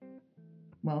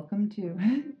Welcome to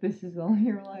This Is Only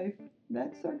Your Life.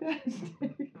 That's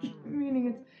sarcastic.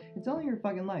 Meaning it's only your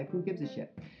fucking life. Who gives a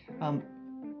shit?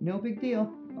 No big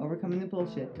deal. Overcoming the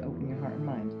bullshit to open your heart and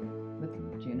mind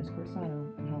with Janice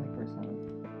Corsano and Holly Corsano.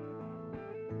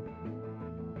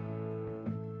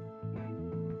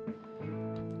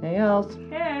 Hey, Els.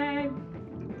 Hey!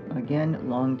 Again,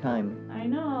 long time. I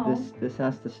know. This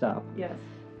has to stop. Yes.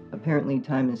 Apparently,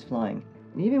 time is flying.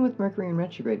 Even with Mercury in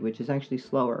retrograde, which is actually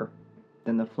slower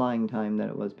than the flying time that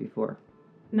it was before.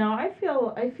 No, I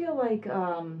feel like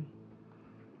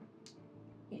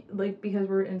because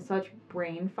we're in such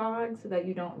brain fogs that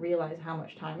you don't realize how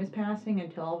much time is passing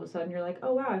until all of a sudden you're like,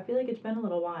 oh wow, I feel like it's been a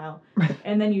little while.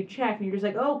 And then you check and you're just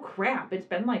like, oh crap, it's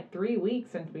been like 3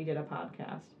 weeks since we did a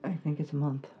podcast. I think it's a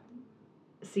month.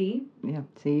 See? Yeah,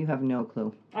 see, you have no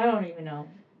clue. I don't even know.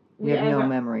 You have no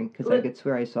memory, because I could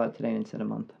swear I saw it today and it said a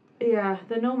month. Yeah,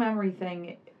 the no memory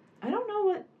thing, I don't know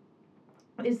what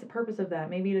is the purpose of that.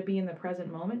 Maybe to be in the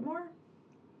present moment more?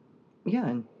 Yeah,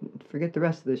 and forget the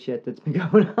rest of the shit that's been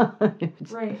going on.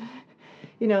 Right.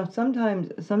 You know, sometimes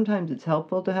it's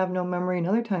helpful to have no memory, and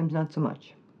other times not so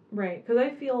much. Right, because I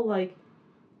feel like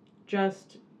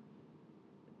just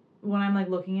when I'm like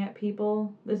looking at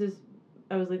people,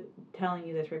 I was like telling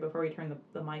you this right before we turned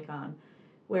the mic on,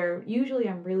 where usually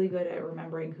I'm really good at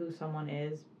remembering who someone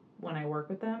is when I work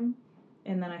with them.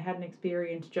 And then I had an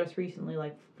experience just recently,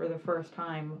 like for the first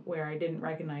time, where I didn't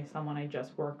recognize someone I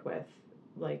just worked with,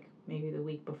 like maybe the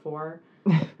week before.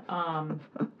 And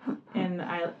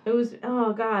it was,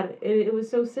 oh God, it was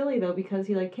so silly though, because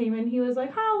he like came in, he was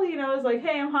like, Holly, and I was like,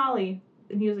 hey, I'm Holly.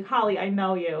 And he was like, Holly, I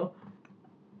know you.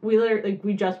 We literally, like,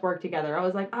 we just worked together. I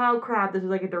was like, oh crap, this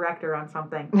is like a director on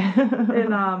something.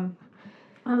 And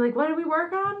I was like, what did we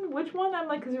work on? Which one? I'm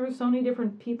like, because there were so many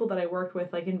different people that I worked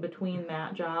with, like in between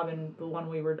that job and the one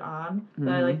we were on,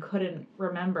 that I like couldn't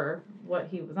remember what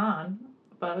he was on.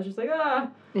 But I was just like, ah.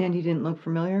 And he didn't look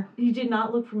familiar? He did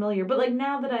not look familiar. But like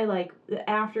now that I like,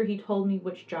 after he told me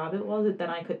which job it was, then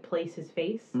I could place his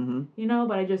face. Mm-hmm. You know,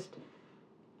 but I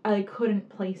like couldn't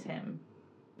place him.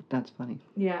 That's funny.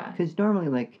 Yeah. Because normally,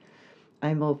 like,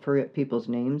 I will forget people's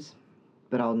names,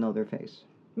 but I'll know their face.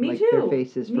 Me like, too. Their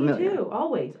face is familiar. Me too.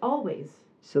 Always.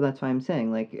 So that's why I'm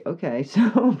saying, like, okay,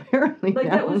 so apparently like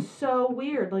now... that was so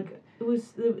weird. Like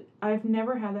I've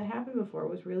never had that happen before. It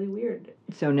was really weird.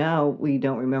 So now we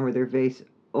don't remember their face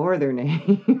or their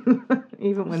name,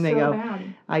 even when they go,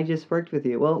 bad. I just worked with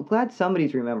you. Well, glad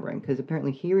somebody's remembering, because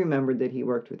apparently he remembered that he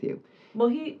worked with you. Well,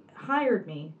 he hired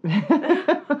me.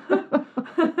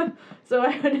 So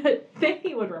I would think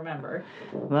he would remember.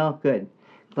 Well, good.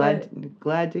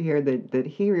 Glad to hear that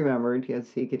he remembered, because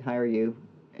he could hire you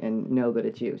and know that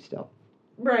it's you still.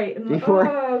 Right. And before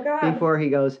God. He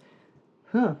goes,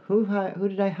 who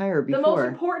did I hire before? The most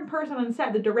important person on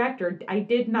set, the director, I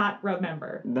did not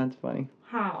remember. That's funny.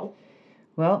 How?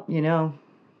 Well, you know,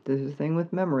 there's a thing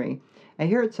with memory. I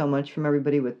hear it so much from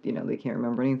everybody with, you know, they can't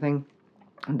remember anything,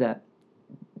 that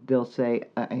they'll say,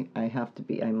 I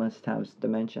must have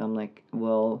dementia. I'm like,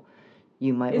 well,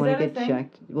 you might want to get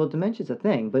checked. Well, dementia's a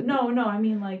thing, but... No, I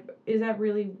mean, like, is that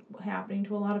really happening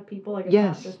to a lot of people? Like, it's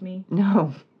yes. Not just me?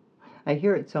 No. I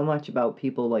hear it so much about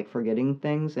people, like, forgetting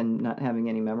things and not having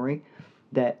any memory,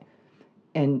 that...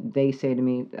 And they say to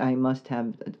me, I must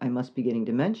be getting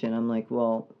dementia. And I'm like,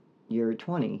 well, you're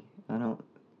 20. I don't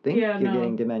think you're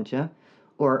getting dementia.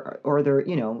 Or they're,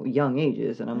 you know, young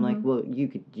ages. And I'm like, well,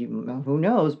 who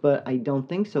knows? But I don't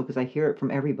think so, because I hear it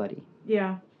from everybody.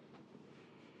 Yeah.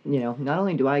 You know, not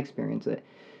only do I experience it,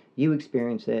 you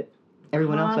experience it.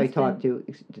 Everyone else I talk to,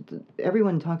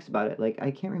 everyone talks about it. Like,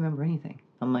 I can't remember anything.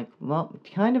 I'm like, well,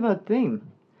 kind of a theme.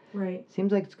 Right.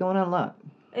 Seems like it's going on a lot.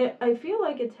 I feel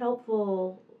like it's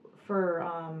helpful for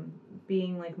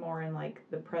being like more in like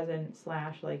the present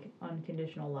 / like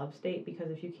unconditional love state, because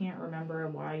if you can't remember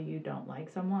why you don't like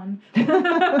someone,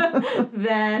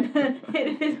 then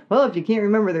it is. Well, if you can't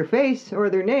remember their face or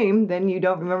their name, then you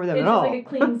don't remember them at all. It's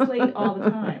just like a clean slate all the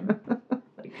time.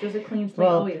 Like just a clean slate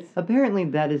always. Apparently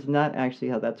that is not actually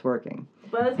how that's working.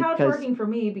 But that's how it's working for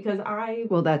me, because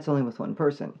Well, that's only with one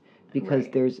person. Because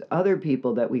there's other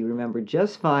people that we remember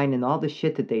just fine, and all the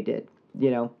shit that they did,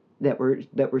 you know, that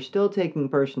we're still taking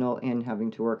personal and having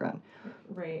to work on.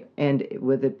 Right. And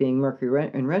with it being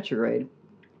Mercury in retrograde,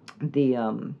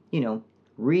 the you know,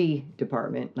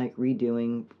 department, like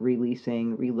redoing,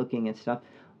 releasing, relooking at stuff,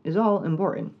 is all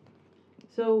important.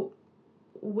 So,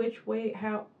 which way?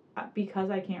 How? Because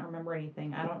I can't remember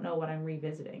anything, I don't know what I'm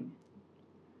revisiting.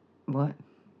 What?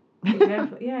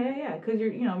 Exactly. Yeah. Because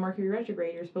you're, you know, Mercury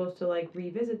retrograde. You're supposed to like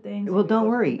revisit things. Well, don't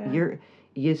worry.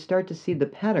 You start to see the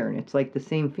pattern. It's like the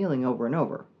same feeling over and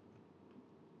over.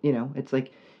 You know, it's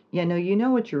like, yeah, no, you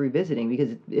know what you're revisiting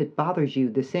because it bothers you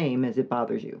the same as it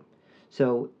bothers you.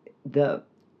 So the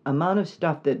amount of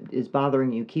stuff that is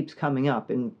bothering you keeps coming up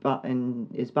and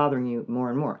is bothering you more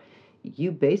and more.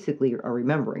 You basically are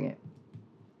remembering it.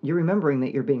 You're remembering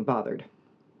that you're being bothered.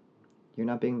 You're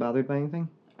not being bothered by anything?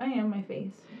 I am, my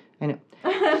face. I know.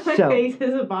 My So- face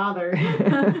is a bother.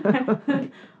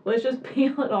 Let's just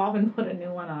peel it off and put a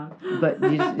new one on. But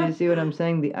you see what I'm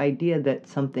saying? The idea that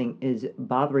something is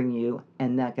bothering you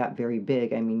and that got very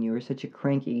big. I mean, you were such a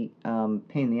cranky pain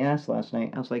in the ass last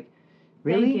night. I was like,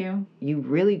 really? Thank you. You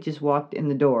really just walked in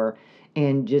the door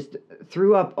and just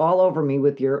threw up all over me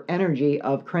with your energy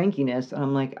of crankiness. And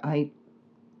I'm like,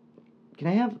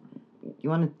 you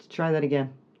want to try that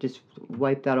again? Just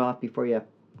wipe that off before you.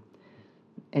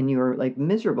 And you're like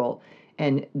miserable.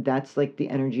 And that's like the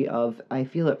energy of, I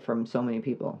feel it from so many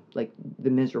people, like the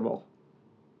miserable.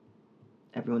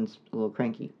 Everyone's a little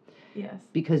cranky. Yes.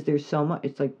 Because there's so much,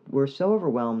 it's like we're so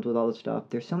overwhelmed with all this stuff.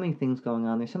 There's so many things going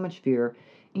on. There's so much fear.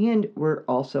 And we're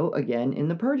also, again, in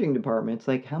the purging department. It's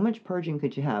like, how much purging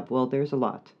could you have? Well, there's a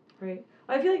lot. Right.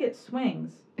 I feel like it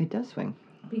swings. It does swing.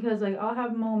 Because, like, I'll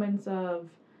have moments of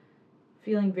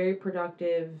feeling very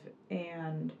productive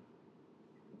and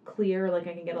clear, like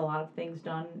I can get a lot of things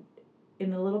done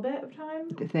in a little bit of time.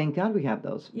 Thank God we have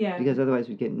those. Yeah. Because otherwise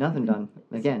we'd get nothing done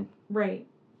again. Right.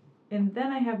 And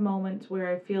then I have moments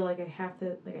where I feel like I have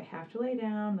to lay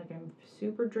down, like I'm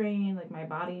super drained, like my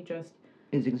body just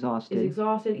Is exhausted.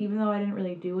 even though I didn't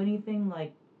really do anything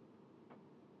like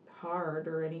hard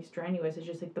or any strenuous. It's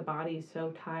just like the body's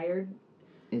so tired.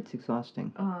 It's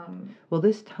exhausting. Well,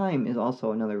 this time is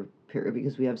also another period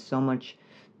because we have so much.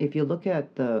 If you look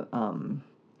at the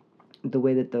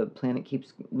way that the planet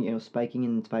keeps, spiking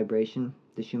in its vibration,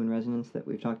 the Schumann resonance that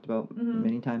we've talked about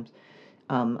many times,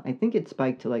 I think it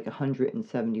spiked to like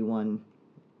 171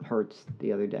 hertz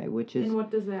the other day, which is. And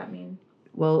what does that mean?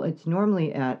 Well, it's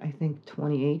normally at, I think,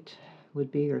 28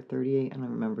 would be, or 38. I don't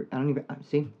remember.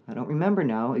 I don't remember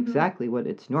now exactly what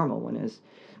its normal one is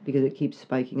because it keeps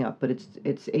spiking up. But it's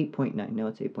 8.9. No,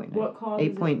 it's 8.9. What causes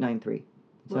 8.93.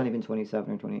 It's not even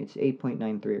 27 or 28. It's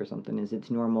 8.93 or something is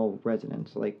its normal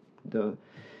resonance. Like the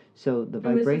vibration.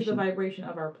 And this is the vibration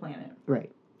of our planet.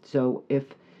 Right. So if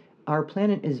our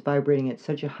planet is vibrating at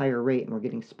such a higher rate and we're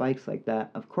getting spikes like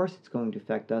that, of course it's going to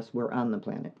affect us. We're on the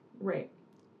planet. Right.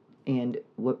 And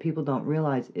what people don't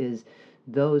realize is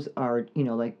those are,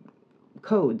 like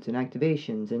codes and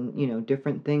activations and,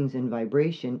 different things in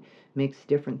vibration makes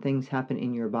different things happen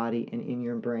in your body and in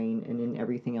your brain and in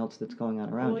everything else that's going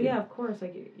on around you. Well, yeah, of course.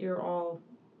 Like, you're all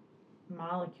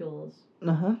molecules.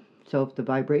 Uh-huh. So if the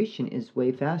vibration is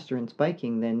way faster and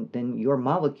spiking, then your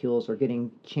molecules are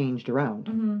getting changed around.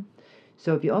 Mm-hmm.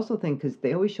 So if you also think, because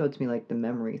they always show it to me like the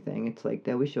memory thing, it's like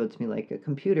they always show it to me like a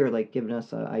computer, like giving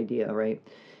us an idea, right?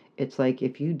 It's like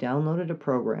if you downloaded a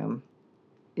program,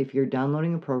 if you're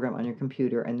downloading a program on your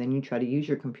computer and then you try to use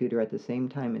your computer at the same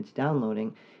time it's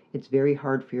downloading, it's very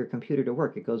hard for your computer to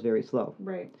work. It goes very slow.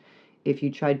 Right. If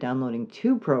you try downloading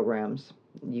 2 programs,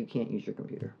 you can't use your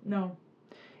computer. No.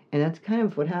 And that's kind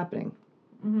of what's happening.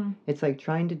 Mm-hmm. It's like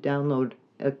trying to download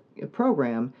a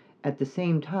program at the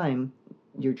same time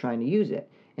you're trying to use it.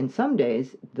 And some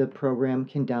days the program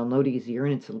can download easier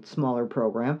and it's a smaller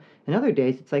program. And other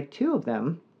days it's like 2 of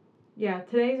them. Yeah,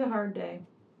 today's a hard day.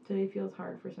 Today feels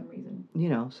hard for some reason.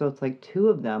 So it's like 2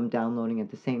 of them downloading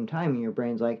at the same time and your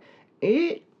brain's like,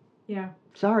 Yeah.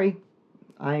 Sorry,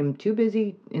 I'm too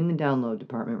busy in the download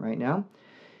department right now.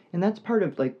 And that's part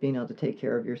of like being able to take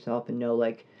care of yourself and know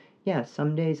like, yeah,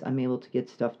 some days I'm able to get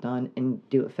stuff done and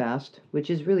do it fast, which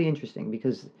is really interesting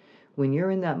because when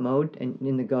you're in that mode and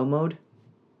in the go mode,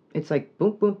 it's like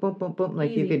boom, boom, boom, boom, boom.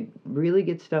 Like Easy. you could really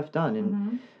get stuff done.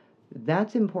 And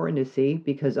that's important to see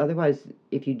because otherwise,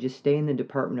 if you just stay in the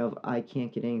department of, I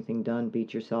can't get anything done,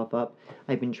 beat yourself up.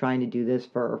 I've been trying to do this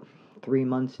for 3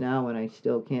 months now and I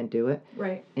still can't do it.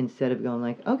 Right. Instead of going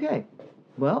like, okay,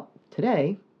 well,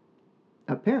 today,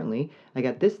 apparently, I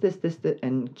got this,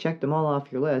 and checked them all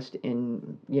off your list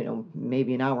in,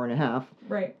 maybe an hour and a half.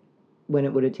 Right. When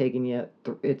it would have taken you,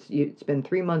 it's been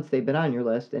 3 months they've been on your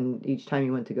list, and each time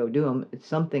you went to go do them,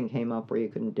 something came up where you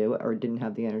couldn't do it, or didn't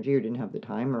have the energy, or didn't have the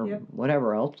time, or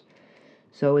whatever else.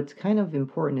 So it's kind of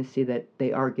important to see that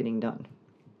they are getting done.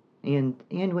 And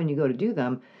when you go to do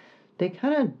them, they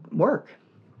kind of work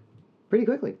pretty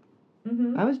quickly.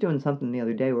 Mm-hmm. I was doing something the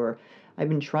other day where I've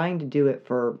been trying to do it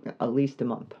for at least a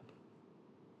month.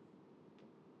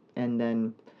 And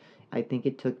then I think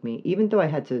it took me, even though I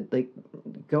had to like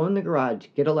go in the garage,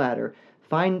 get a ladder,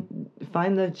 find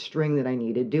the string that I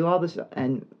needed, do all this,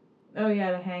 and Oh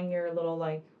yeah, to hang your little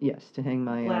like yes, to hang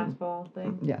my glass ball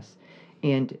thing. yes,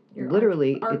 And Your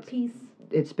literally, art piece.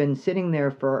 it's been sitting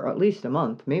there for at least a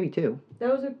month, maybe 2.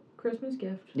 That was a Christmas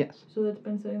gift. Yes. So that's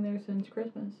been sitting there since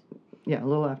Christmas. Yeah, a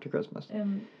little after Christmas.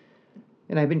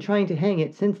 And I've been trying to hang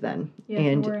it since then. yeah,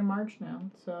 and so we're in March now,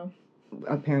 so.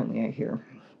 Apparently, I hear.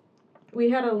 We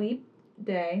had a leap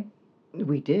day.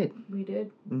 We did. We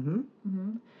did. Mm-hmm.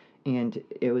 Mm-hmm. And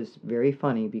it was very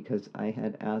funny because I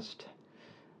had asked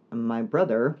my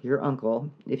brother, your uncle,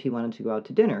 if he wanted to go out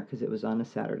to dinner because it was on a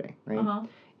Saturday, right? Uh-huh.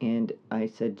 And I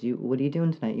said, what are you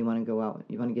doing tonight? You want to go out?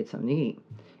 You want to get something to eat?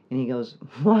 And he goes,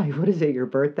 why? What is it, your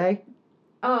birthday?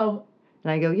 Oh.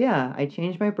 And I go, yeah, I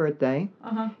changed my birthday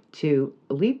to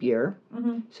a leap year,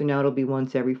 so now it'll be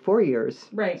once every 4 years.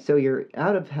 Right. So you're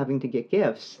out of having to get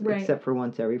gifts, except for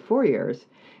once every 4 years.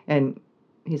 And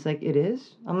he's like, it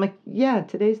is? I'm like, yeah,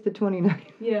 today's the 29th.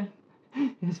 Yeah.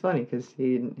 It's funny because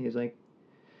he's like,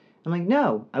 I'm like,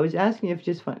 no, I was asking if it's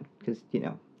just fun because,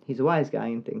 he's a wise guy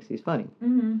and thinks he's funny.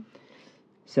 Mm-hmm.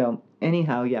 So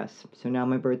anyhow, yes. So now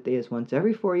my birthday is once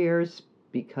every 4 years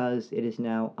because it is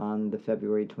now on the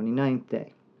February 29th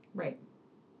day. Right.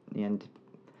 And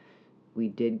we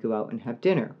did go out and have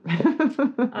dinner.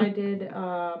 I did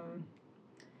a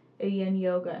yin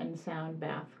yoga and sound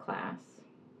bath class.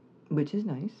 Which is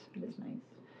nice. It is nice.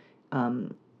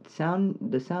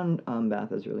 The sound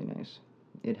bath is really nice.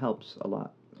 It helps a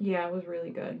lot. Yeah, it was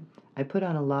really good. I put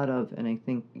on a lot of, and I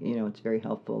think, it's very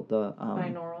helpful, the...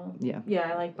 binaural. Yeah.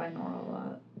 Yeah, I like binaural a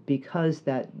lot. Because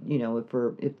that,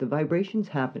 if the vibration's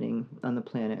happening on the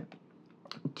planet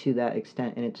to that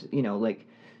extent, and it's, like,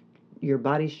 your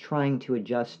body's trying to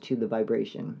adjust to the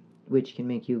vibration, which can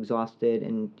make you exhausted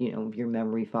and, your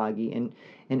memory foggy. And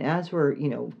as we're,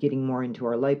 getting more into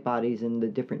our light bodies and the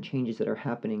different changes that are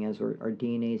happening as our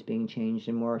DNA is being changed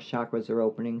and more chakras are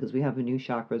opening, because we have new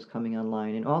chakras coming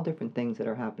online and all different things that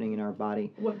are happening in our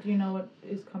body. What, do you know what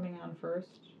is coming on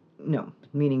first? No,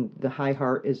 meaning the high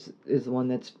heart is the one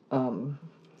that's having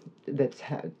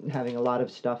a lot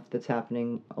of stuff that's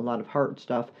happening, a lot of heart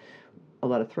stuff, a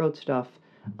lot of throat stuff,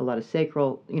 a lot of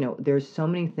sacral. There's so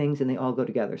many things and they all go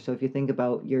together. So if you think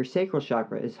about your sacral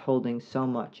chakra is holding so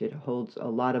much. It holds a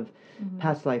lot of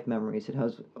past life memories. It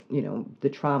has, the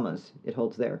traumas it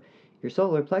holds there. Your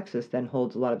solar plexus then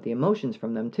holds a lot of the emotions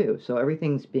from them too. So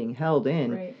everything's being held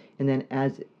in. Right. And then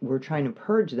as we're trying to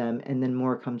purge them, and then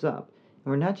more comes up.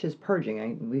 And we're not just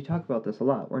purging. We talk about this a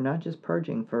lot. We're not just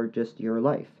purging for just your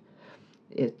life.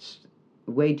 It's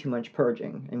way too much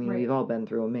purging. I mean, we've all been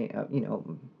through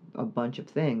a bunch of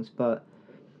things, but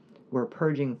we're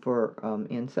purging for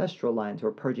ancestral lines. We're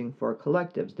purging for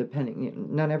collectives.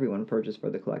 Depending, not everyone purges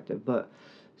for the collective, but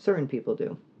certain people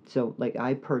do. So, like,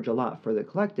 I purge a lot for the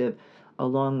collective,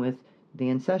 along with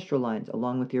the ancestral lines,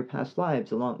 along with your past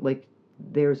lives,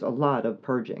 there's a lot of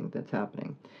purging that's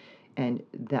happening. And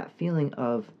that feeling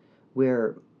of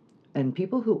and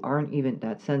people who aren't even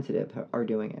that sensitive are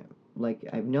doing it. Like,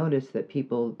 I've noticed that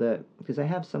people because I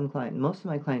have some clients, most of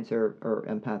my clients are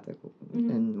empathic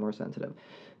and more sensitive,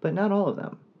 but not all of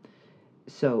them.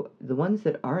 So the ones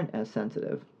that aren't as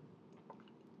sensitive,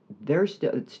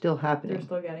 it's still happening.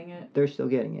 They're still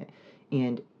getting it.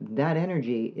 And that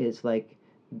energy is like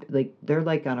they're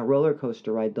like on a roller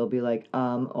coaster ride. They'll be like,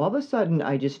 all of a sudden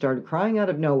I just started crying out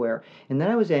of nowhere, and then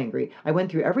I was angry. I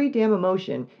went through every damn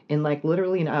emotion in like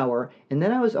literally an hour, and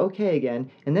then I was okay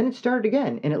again, and then it started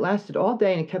again, and it lasted all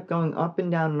day, and it kept going up and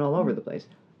down and all over the place.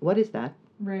 What is that?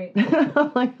 Right.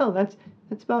 I'm like, oh, that's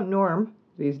about norm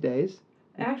these days.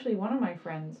 Actually, one of my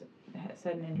friends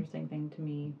said an interesting thing to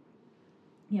me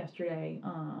yesterday,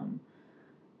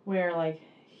 where like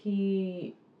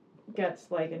he gets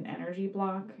like an energy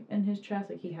block in his chest.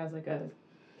 Like he has like a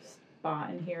spot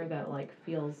in here that like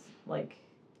feels like...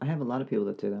 I have a lot of people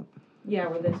that do that. Yeah,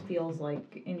 where this feels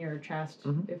like in your chest,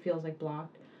 it feels like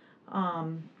blocked.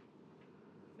 And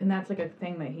that's like a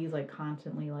thing that he's like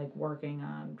constantly like working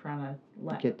on, trying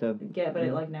to get, but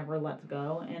it like never lets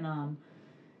go. And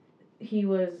he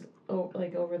was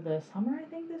like over the summer, I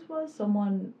think this was,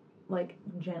 someone like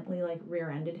gently like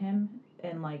rear-ended him,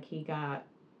 and like he got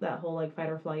that whole like fight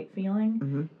or flight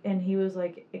feeling, and he was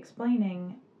like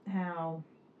explaining how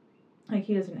like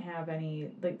he doesn't have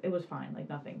any, like, it was fine, like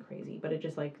nothing crazy, but it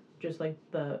just like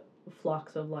the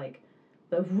flux of like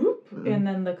the whoop and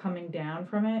then the coming down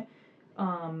from it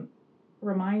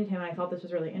reminded him, and I thought this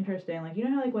was really interesting, like, you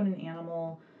know how like when an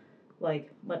animal, like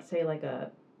let's say like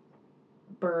a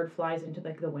bird flies into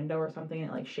like the window or something and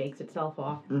it like shakes itself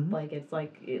off, like it's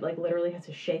like it like literally has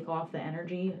to shake off the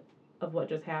energy of what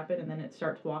just happened, and then it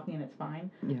starts walking and it's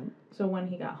fine. Yeah. So when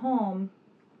he got home,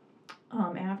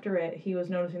 after it, he was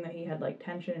noticing that he had like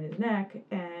tension in his neck,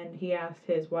 and he asked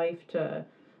his wife to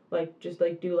like just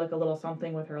like do like a little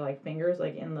something with her like fingers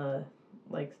like in the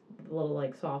like the little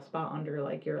like soft spot under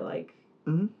like your like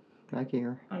Back of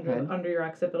your under head. under your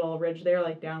occipital ridge there,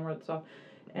 like downward soft,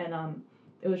 and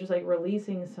it was just like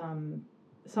releasing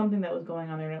something that was going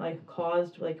on there, and it like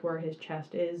caused like where his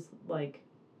chest is like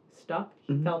stuck.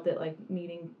 He felt it like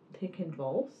needing to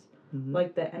convulse,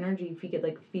 like the energy. If he could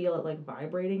like feel it like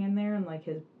vibrating in there, and like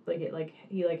his like it like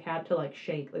he like had to like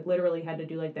shake, like literally had to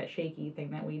do like that shaky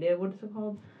thing that we did. What is it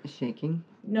called? Shaking.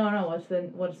 No.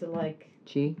 What's the like?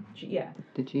 Chi. Yeah.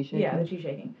 The chi shaking. Yeah, the chi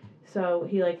shaking. So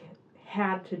he like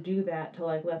had to do that to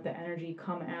like let the energy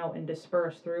come out and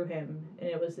disperse through him, and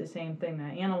it was the same thing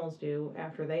that animals do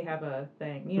after they have a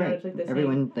thing. You know, Right. it's like the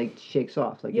Everyone like shakes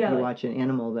off. Like Yeah, if you like- watch an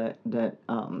animal that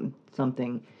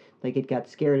something like it got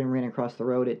scared and ran across the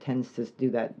road, it tends to do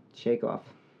that shake off.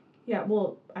 Yeah,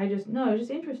 well, it's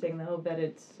just interesting though that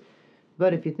it's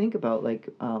But if you think about like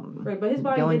right, but his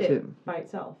body going did to it by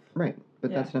itself. right, but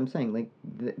that's Yeah. what I'm saying. Like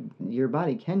your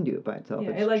body can do it by itself.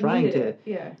 Yeah, It's it like trying needed to. it.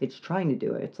 Yeah. It's trying to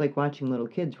do it. It's like watching little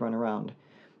kids run around.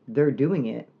 They're doing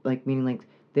it, like meaning like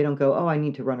they don't go, oh, I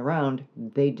need to run around.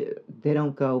 They do. They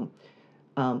don't go,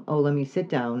 oh, let me sit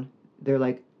down. They're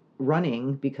like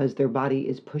running because their body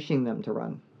is pushing them to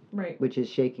run, Right. which is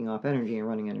shaking off energy and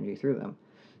running energy through them.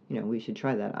 You know, we should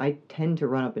try that. I tend to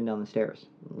run up and down the stairs.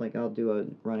 Like I'll do a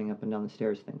running up and down the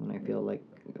stairs thing when I feel like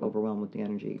overwhelmed with the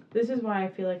energy. This is why I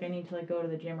feel like I need to like go to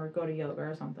the gym or go to yoga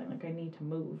or something. Like I need to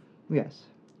move. Yes.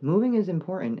 Moving is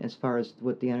important as far as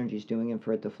what the energy is doing and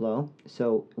for it to flow.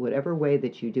 So whatever way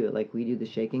that you do it, like we do the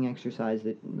shaking exercise,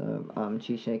 the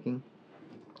chi shaking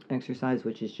exercise,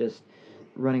 which is just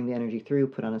running the energy through,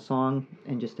 put on a song,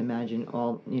 and just imagine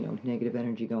all, negative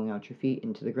energy going out your feet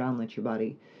into the ground. Let your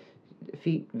body,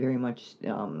 feet very much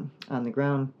on the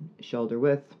ground, shoulder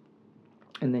width,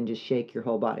 and then just shake your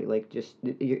whole body. Like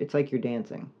it's like you're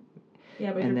dancing.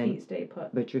 Yeah, but And your then- feet stay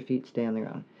put. But your feet stay on the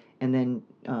ground. And then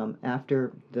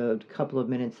after the couple of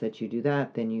minutes that you do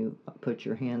that, then you put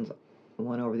your hands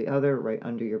one over the other right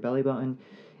under your belly button,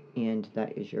 and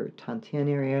that is your Tantian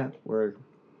area, where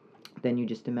then you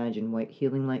just imagine white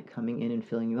healing light coming in and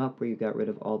filling you up where you got rid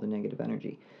of all the negative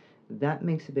energy. That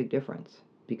makes a big difference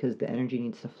because the energy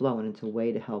needs to flow, and it's a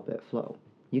way to help it flow.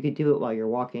 You could do it while you're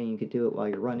walking, you could do it while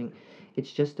you're running.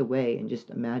 It's just a way, and just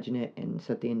imagine it and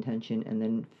set the intention and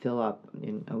then fill up,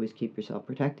 and always keep yourself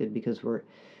protected, because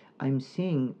I'm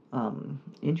seeing,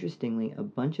 interestingly, a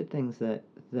bunch of things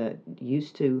that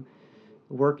used to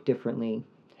work differently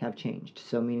have changed.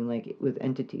 So meaning like with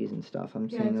entities and stuff, I'm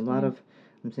seeing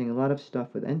a lot of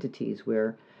stuff with entities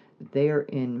where they are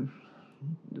in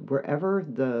wherever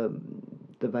the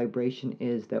vibration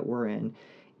is that we're in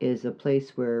is a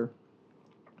place where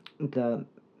the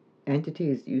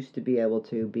entities used to be able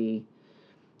to be,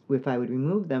 if I would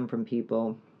remove them from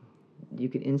people, you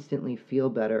could instantly feel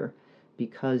better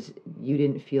because you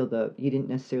didn't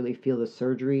necessarily feel the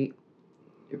surgery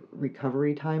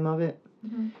recovery time of it,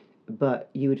 but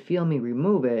you would feel me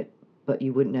remove it, but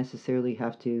you wouldn't necessarily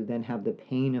have to then have the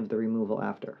pain of the removal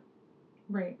after.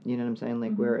 Right. You know what I'm saying?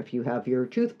 Like where if you have your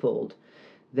tooth pulled,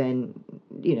 then,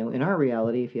 in our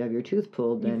reality, if you have your tooth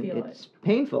pulled, then it's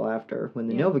painful after when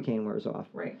the Novocaine wears off.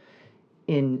 Right.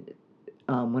 When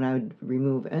I would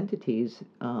remove entities,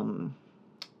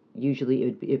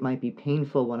 usually it might be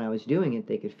painful when I was doing it.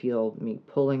 They could feel me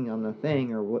pulling on the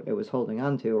thing or what it was holding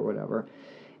on to or whatever.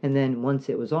 And then once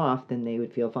it was off, then they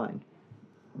would feel fine.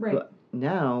 Right. But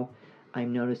now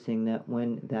I'm noticing that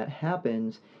when that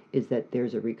happens is that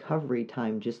there's a recovery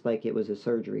time, just like it was a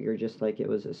surgery or just like it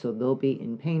was so they'll be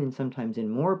in pain and sometimes in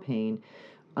more pain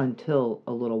until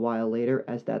a little while later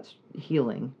as that's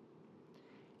healing.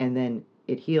 And then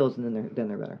it heals and then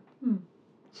they're better.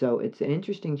 So it's an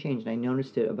interesting change, and I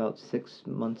noticed it about 6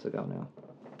 months ago now.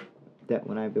 That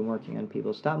when I've been working on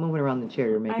people, stop moving around the chair.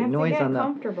 You're making noise on the.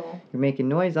 Comfortable. You're making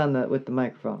noise on the with the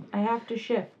microphone. I have to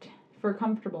shift for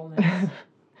comfortableness.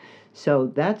 So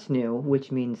that's new,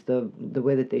 which means the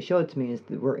way that they show it to me is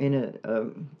that we're in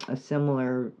a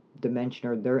similar dimension,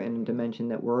 or they're in a dimension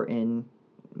that we're in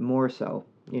more so.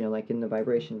 Like in the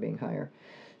vibration being higher.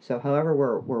 So however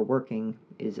we're working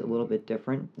is a little bit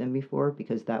different than before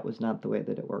because that was not the way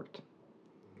that it worked.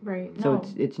 Right. So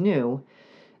it's new.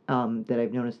 That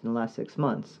I've noticed in the last 6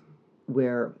 months,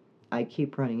 where I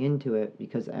keep running into it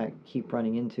because I keep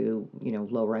running into,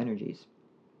 lower energies.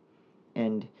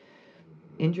 And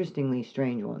interestingly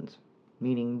strange ones,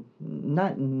 meaning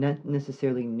not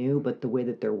necessarily new, but the way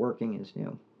that they're working is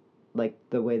new. Like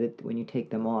the way that when you take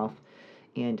them off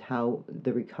and how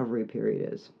the recovery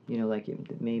period is. Like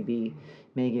it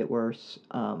may get worse,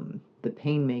 the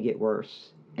pain may get worse,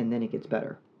 and then it gets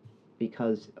better.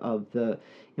 because of the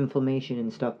inflammation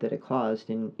and stuff that it caused,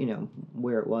 and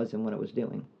where it was and what it was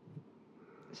doing.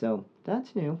 So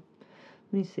that's new.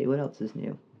 Let me see what else is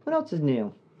new. What else is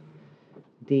new?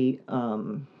 The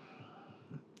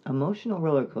emotional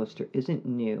roller coaster isn't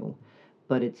new,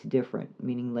 but it's different.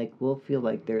 Meaning, like, I'll feel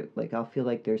like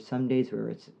there's some days where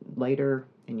it's lighter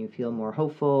and you feel more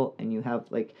hopeful, and you have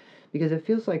because it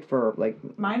feels like for like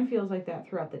mine feels like that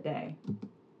throughout the day.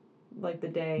 Like the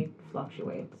day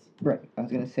fluctuates. Right. I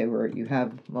was gonna say where you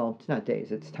have, well, it's not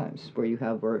days, it's times where you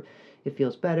have where it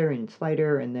feels better and it's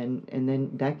lighter, and then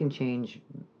that can change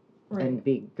and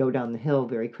go down the hill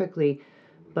very quickly.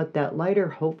 But that lighter,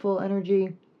 hopeful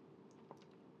energy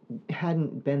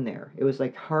hadn't been there. It was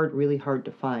like really hard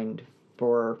to find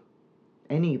for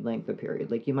any length of period.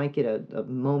 Like you might get a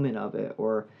moment of it,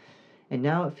 and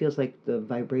now it feels like the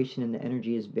vibration and the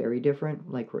energy is very different.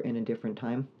 Like we're in a different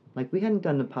time. Like we hadn't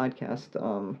done the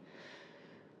podcast.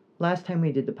 Last time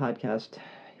we did the podcast,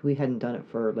 we hadn't done it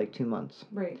for like 2 months.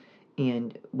 Right.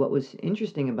 And what was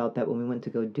interesting about that when we went to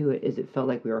go do it is it felt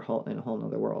like we were in a whole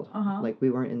nother world. Like we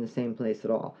weren't in the same place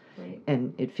at all. Right.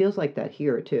 And it feels like that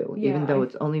here too. Yeah, even though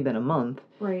it's only been a month.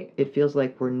 Right. It feels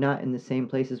like we're not in the same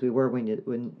place as we were when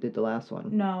did the last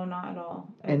one. No, not at all.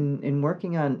 And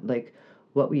working on like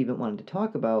what we even wanted to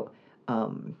talk about,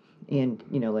 and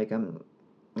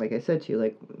like I said to you,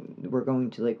 like we're going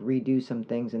to like redo some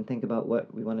things and think about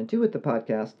what we want to do with the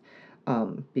podcast,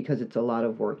 because it's a lot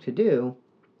of work to do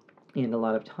and a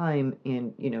lot of time,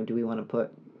 and do we want to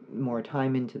put more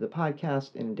time into the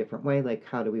podcast in a different way? Like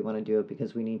how do we want to do it?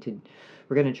 Because we're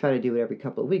going to try to do it every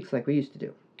couple of weeks like we used to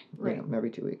do. Right. Every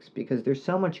 2 weeks, because there's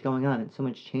so much going on and so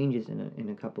much changes in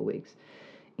a couple of weeks.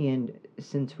 And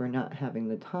since we're not having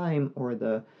the time or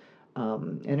the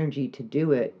energy to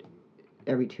do it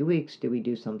every 2 weeks, do we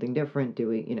do something different? Do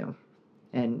we,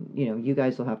 and you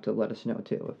guys will have to let us know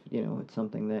too if it's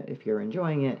something that if you're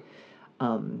enjoying it,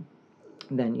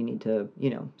 then you need to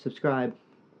subscribe,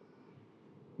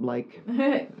 like,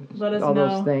 let us all know.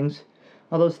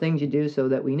 all those things you do, so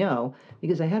that we know.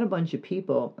 Because I had a bunch of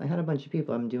people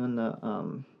I'm doing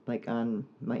the like on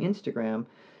my Instagram,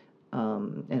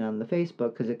 and on the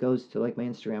Facebook, because it goes to like my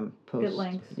Instagram posts. Get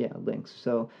links. Yeah, links.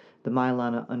 So the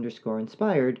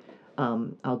Mylana_inspired,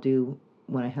 I'll do,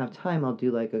 when I have time, I'll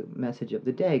do like a message of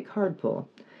the day card pull.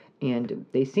 And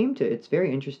it's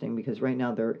very interesting because right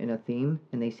now they're in a theme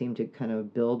and they seem to kind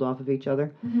of build off of each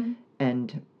other. Mm-hmm.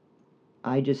 And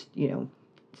I just,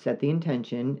 set the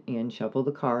intention and shuffle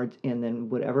the cards, and then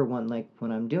whatever one, like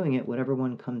when I'm doing it, whatever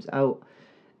one comes out.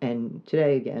 And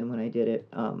today, again, when I did it,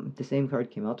 the same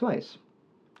card came out twice.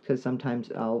 Because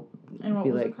sometimes I'll and be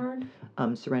what was like, the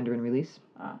card? Surrender and release.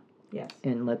 Yes.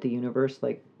 And let the universe,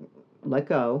 like, let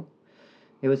go.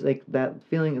 It was like that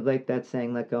feeling of like that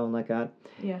saying, let go and let God.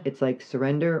 Yeah. It's like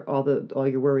surrender all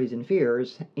your worries and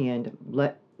fears and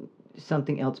let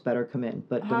something else better come in.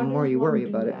 But the more you worry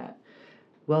about it,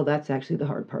 well, that's actually the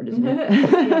hard part, isn't it?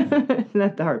 Isn't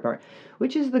that the hard part?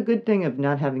 Which is the good thing of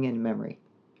not having any memory.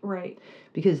 Right.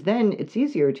 Because then it's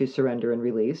easier to surrender and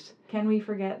release. Can we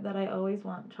forget that I always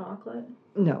want chocolate?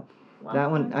 No.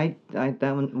 That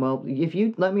one, well, if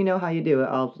you let me know how you do it,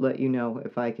 I'll let you know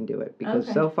if I can do it.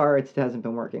 Because so far it hasn't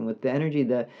been working. With the energy,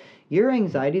 your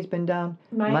anxiety's been down,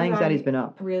 my anxiety's been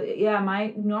up. Really? Yeah,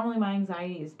 normally my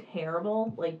anxiety is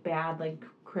terrible, like bad, like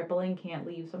crippling, can't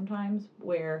leave sometimes,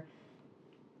 where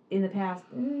in the past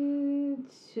 2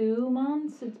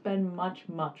 months, it's been much,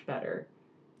 much better.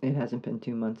 It hasn't been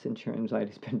 2 months since your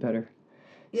anxiety's been better.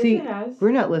 Yes, See, it has.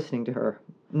 We're not listening to her.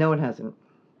 No, it hasn't.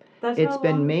 It's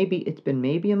been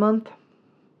maybe a month.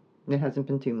 It hasn't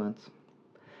been 2 months.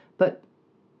 But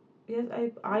yes,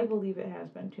 I believe it has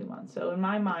been 2 months. So in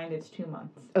my mind, it's 2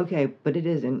 months. Okay, but it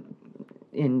isn't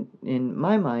in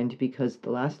my mind, because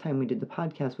the last time we did the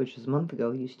podcast, which was a month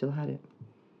ago, you still had it.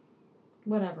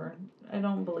 Whatever. I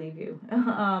don't believe you.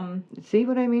 See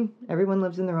what I mean? Everyone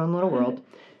lives in their own little world.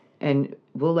 And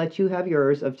we'll let you have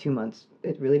yours of 2 months.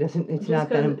 It really doesn't, it's not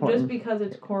that important. Just because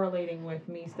it's correlating with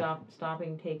me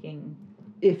stopping taking.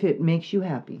 If it makes you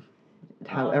happy.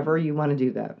 However you want to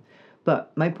do that.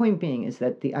 But my point being is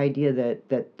that the idea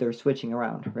that they're switching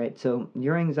around, right? So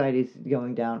your anxiety's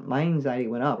going down. My anxiety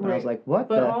went up. Right. And I was like, what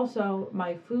But also,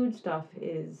 my food stuff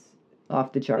is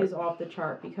off the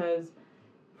chart. Because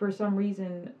for some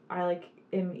reason, I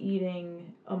am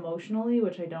eating emotionally,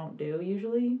 which I don't do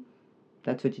usually.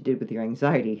 That's what you did with your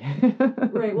anxiety.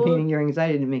 Right. Well, meaning your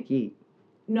anxiety didn't make you eat.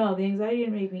 No, the anxiety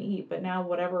didn't make me eat, but now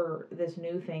whatever this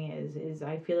new thing is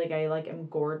I feel like I like am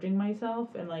gorging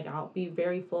myself and like I'll be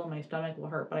very full and my stomach will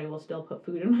hurt, but I will still put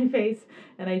food in my face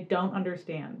and I don't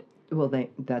understand. Well,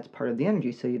 that's part of the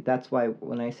energy. So that's why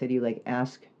when I say to you, like,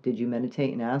 ask, did you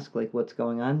meditate and ask, like, what's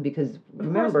going on? Because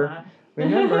Of course not.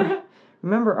 remember,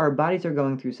 remember, our bodies are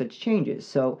going through such changes.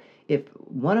 So if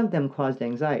one of them caused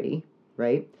anxiety,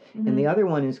 right, and the Mhm. other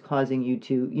one is causing you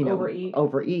to, Overeat.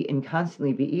 overeat and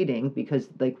constantly be eating because,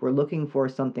 like, we're looking for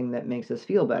something that makes us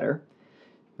feel better,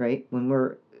 right? When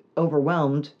we're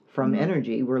overwhelmed from Mhm.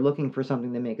 energy, we're looking for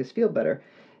something to make us feel better.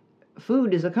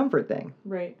 Food is a comfort thing.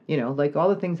 Right. Like all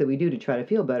the things that we do to try to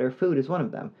feel better, food is one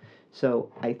of them. So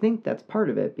I think that's part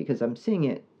of it because I'm seeing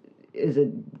it as a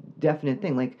definite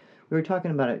thing. Like we were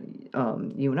talking about it,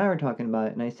 you and I were talking about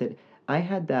it, and I said I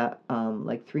had that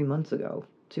like 3 months ago,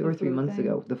 two The or three food months thing.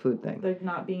 ago, the food thing. Like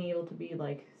not being able to be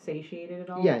like satiated at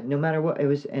all. Yeah, no matter what it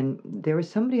was, and there was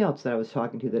somebody else that I was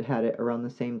talking to that had it around the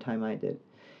same time I did,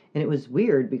 and it was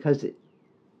weird because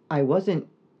I wasn't.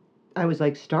 I was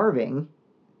like starving.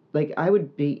 Like I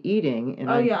would be eating, and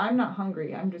Oh I yeah, I'm not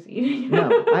hungry. I'm just eating.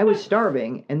 no, I was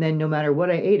starving, and then no matter what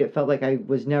I ate, it felt like I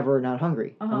was never not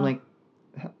hungry. I'm Uh-huh. like,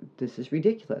 this is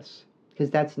ridiculous. Because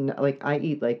that's not, like, I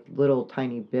eat like little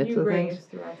tiny bits You of things. graze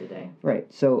throughout the day. Right.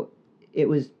 So it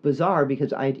was bizarre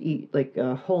because I'd eat like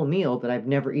a whole meal that I've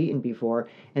never eaten before,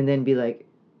 and then be like,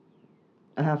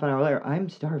 a half an hour later, I'm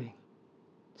starving.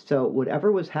 So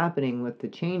whatever was happening with the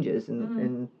changes and, Mhm.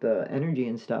 and the energy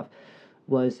and stuff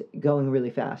was going really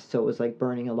fast. So it was like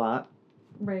burning a lot.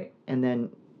 Right. And then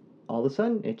all of a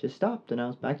sudden it just stopped and I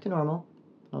was back to normal.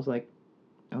 I was like,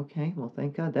 okay, well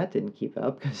thank God that didn't keep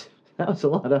up because that was a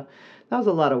lot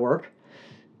of work.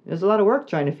 There's a lot of work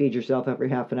trying to feed yourself every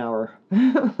half an hour.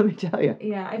 Let me tell you.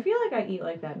 Yeah, I feel like I eat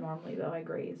like that normally though. I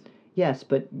graze. Yes,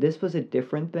 but this was a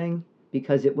different thing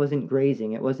because it wasn't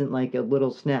grazing. It wasn't like a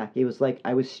little snack. It was like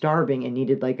I was starving and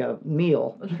needed like a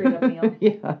meal. A straight up meal.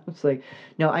 Yeah, it's like,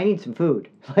 no, I need some food.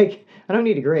 Like I don't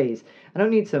need to graze. I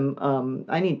don't need some.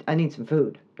 I need some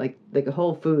food. Like a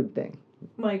whole food thing.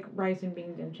 Like rice and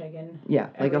beans and chicken. Yeah,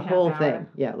 like a Every half whole hour. thing.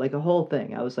 Yeah, like a whole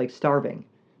thing. I was like starving.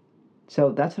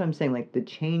 So that's what I'm saying, like the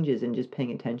changes and just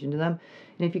paying attention to them.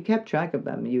 And if you kept track of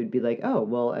them, you would be like, oh,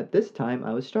 well, at this time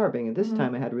I was starving. At this Mhm.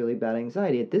 time I had really bad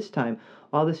anxiety. At this time,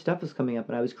 all this stuff was coming up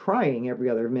and I was crying every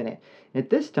other minute. And at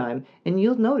this time, and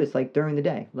you'll notice, like during the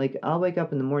day, like I'll wake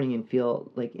up in the morning and feel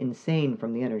like insane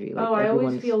from the energy. Like Oh, I always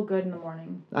everyone's, feel good in the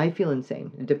morning. I feel insane.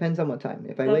 It depends on what time.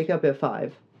 If I That's wake up at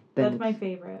 5, then that's my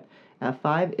favorite. at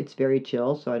 5, it's very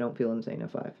chill, so I don't feel insane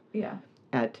at 5. Yeah.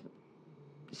 At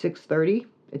 6:30,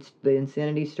 it's the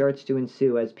insanity starts to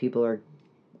ensue as people are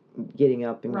getting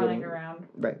up and Running getting around.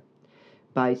 right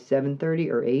by 7:30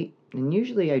 or 8, and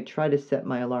usually I try to set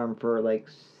my alarm for like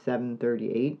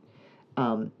 7:38,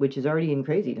 which is already in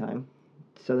crazy time.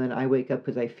 So then I wake up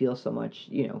because I feel so much,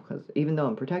 because even though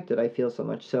I'm protected, I feel so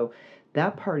much. So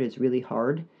that part is really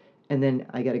hard, and then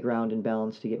I got to ground and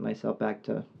balance to get myself back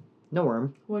to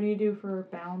norm. What do you do for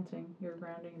balancing? Your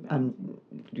grounding and I'm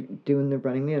balancing. doing the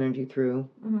running the energy through,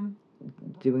 Mhm.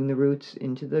 doing the roots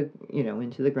into the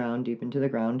ground, deep into the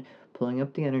ground, pulling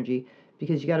up the energy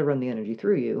because you got to run the energy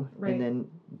through you, Right. and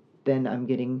then I'm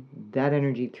getting that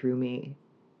energy through me,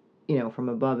 from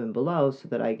above and below, so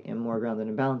that I am more grounded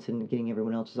and balanced and getting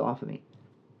everyone else's off of me.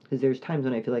 Because there's times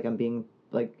when I feel like I'm being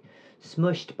like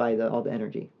smushed by all the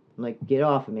energy. I'm like, get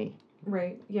off of me.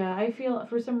 Right. Yeah, I feel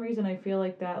for some reason I feel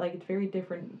like that like it's very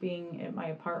different being at my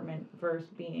apartment versus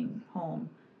being home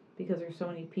because there's so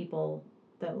many people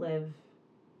that live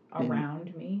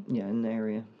around me Yeah, in the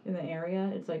area. in the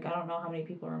area. It's like I don't know how many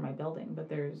people are in my building, but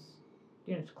there's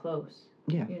it's close.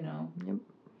 Yeah. You know. Yep.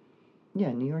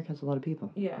 Yeah, New York has a lot of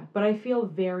people. Yeah, but I feel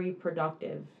very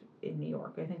productive in New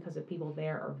York. I think because the people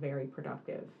there are very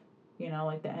productive.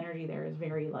 Like the energy there is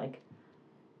very like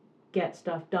get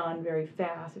stuff done very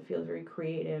fast. It feels very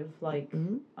creative. Like,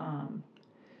 Mm-hmm.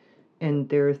 And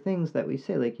there are things that we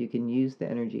say, like you can use the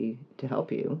energy to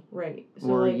help you, right. So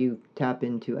or like, you tap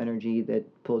into energy that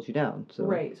pulls you down. So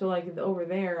right. So like over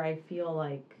there, I feel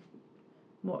like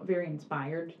very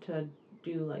inspired to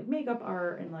do like makeup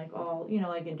art and like all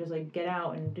like and just like get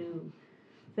out and do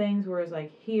things. Whereas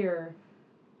like here,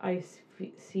 I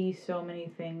see so many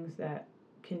things that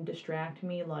can distract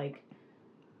me, like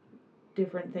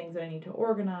different things that I need to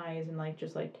organize and like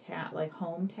just like like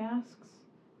home tasks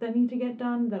that need to get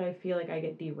done that I feel like I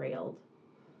get derailed.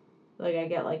 Like I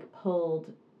get like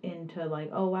pulled into like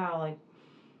oh wow like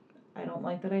I don't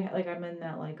like that like I'm in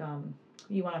that like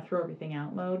you want to throw everything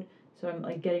out mode. So I'm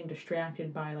like getting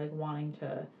distracted by like wanting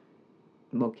to.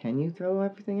 Well, can you throw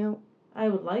everything out? I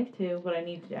would like to, but I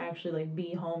need to actually like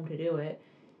be home to do it.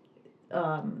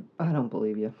 I don't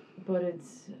believe you. But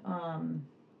it's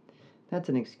That's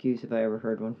an excuse if I ever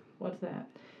heard one. what's that?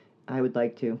 I would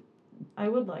like to. I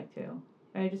would like to.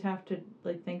 I just have to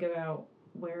like think about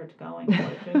where it's going.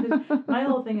 Because my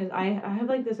whole thing is I have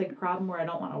like this like problem where I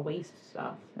don't want to waste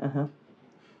stuff. Uh-huh.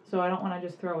 So I don't want to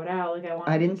just throw it out. Like I want.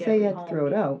 I it didn't to say you get had to throw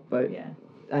it out, but Yeah.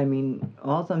 I mean,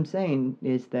 all I'm saying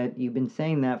is that you've been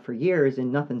saying that for years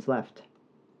and nothing's left.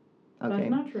 Okay. That's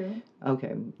not true.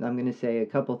 Okay, I'm gonna say a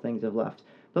couple things have left,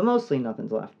 but mostly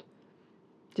nothing's left.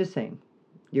 Just saying,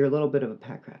 you're a little bit of a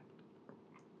pack rat.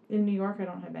 In New York, I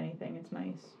don't have anything. It's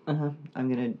nice. I'm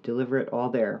gonna deliver it all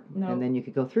there, No. and then you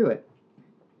could go through it.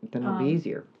 Then it'll be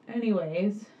easier.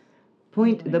 Anyways.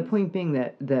 The point being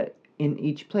that in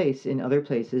each place, in other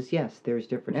places, yes, there's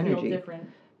different energy. Feel different,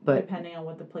 but depending on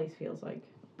what the place feels like.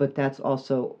 But that's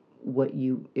also what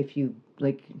you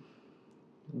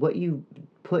what you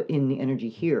put in the energy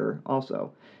here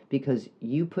also, because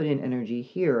you put in energy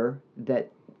here that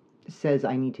says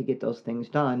I need to get those things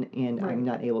done and Right. I'm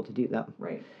not able to do them.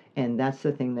 Right. And that's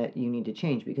the thing that you need to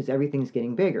change because everything's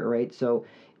getting bigger, right? So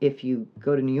if you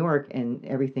go to New York and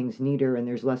everything's neater and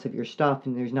there's less of your stuff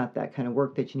and there's not that kind of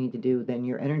work that you need to do, then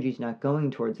your energy's not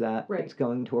going towards that. Right. It's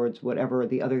going towards whatever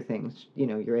the other things,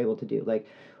 you're able to do. Like,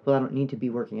 well, I don't need to be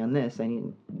working on this.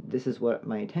 This is what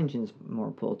my attention's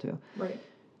more pulled to. Right.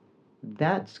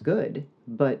 That's good,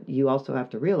 but you also have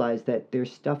to realize that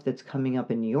there's stuff that's coming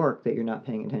up in New York that you're not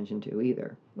paying attention to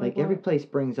either. Like every place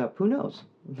brings up, who knows?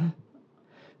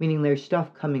 Meaning there's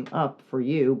stuff coming up for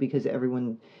you because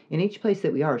in each place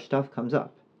that we are, stuff comes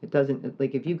up. It doesn't,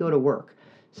 like if you go to work,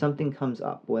 something comes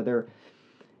up, whether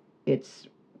it's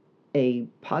a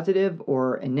positive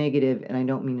or a negative, and I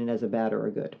don't mean it as a bad or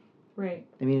a good. Right.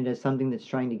 I mean it as something that's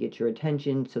trying to get your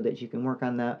attention so that you can work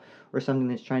on that, or something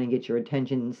that's trying to get your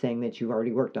attention and saying that you've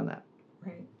already worked on that.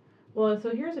 Right. Well,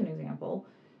 so here's an example.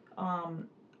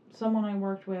 Someone I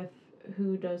worked with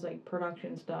who does like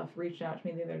production stuff reached out to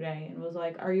me the other day and was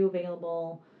like, "Are you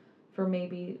available for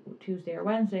maybe Tuesday or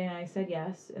Wednesday?" And I said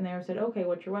yes. And they said, "Okay,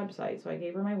 what's your website?" So I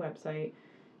gave her my website,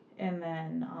 and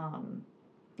then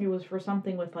it was for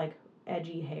something with like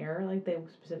edgy hair. Like they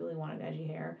specifically wanted edgy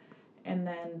hair. And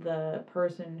then the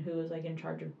person who was like in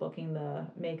charge of booking the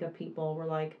makeup people were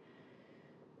like,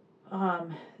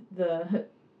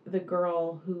 the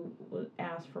girl who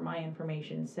asked for my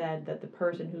information said that the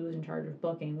person who was in charge of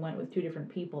booking went with two different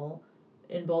people,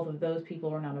 and both of those people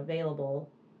were not available,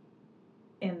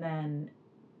 and then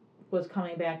was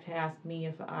coming back to ask me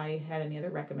if I had any other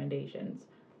recommendations,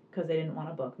 because they didn't want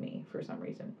to book me for some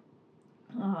reason.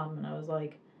 And I was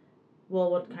like, well,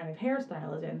 what kind of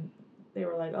hairstyle is it? And they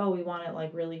were like, oh, we want it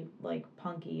like really like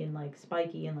punky and like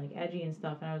spiky and like edgy and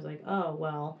stuff, and I was like, oh,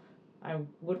 well, I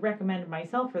would recommend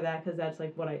myself for that because that's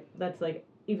like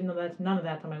even though none of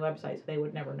that's on my website, so they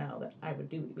would never know that I would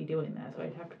be doing that, so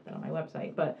I'd have to put that on my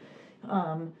website. But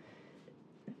I'm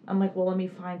like, well, let me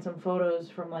find some photos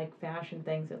from like fashion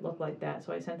things that look like that.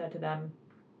 So I sent that to them,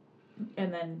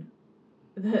 and then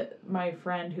my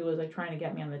friend who was like trying to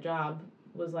get me on the job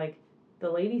was like, the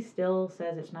lady still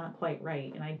says it's not quite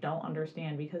right, and I don't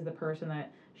understand because the person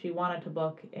that she wanted to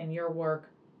book and your work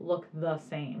look the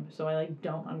same, so I like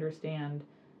don't understand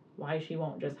why she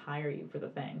won't just hire you for the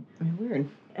thing. Weird.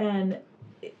 And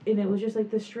it was just like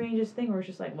the strangest thing where it's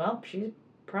just like, well, she's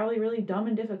probably really dumb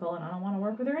and difficult and I don't want to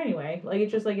work with her anyway. Like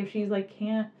it's just like if she's like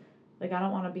can't, like I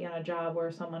don't want to be on a job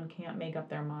where someone can't make up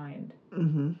their mind.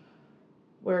 Mm-hmm.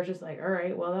 Where it's just like, all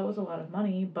right, well that was a lot of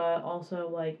money, but also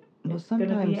like it's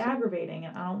sometimes gonna be aggravating,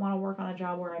 and I don't want to work on a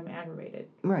job where I'm aggravated.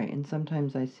 Right, and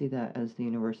sometimes I see that as the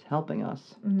universe helping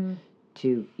us. Mm-hmm.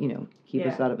 To keep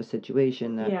us out of a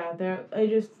situation that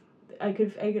I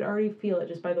could already feel it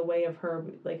just by the way of her,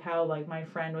 like how like my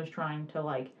friend was trying to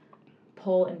like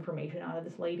pull information out of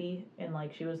this lady, and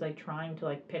like she was like trying to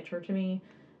like pitch her to me,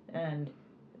 and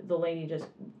the lady just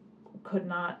could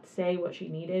not say what she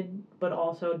needed, but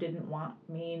also didn't want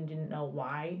me and didn't know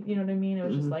why. You know what I mean? It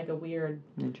was just like a weird.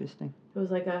 Interesting. It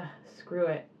was like a screw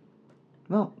it.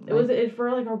 Well, it's for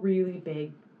like a really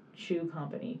big shoe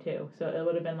company too, so it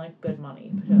would have been like good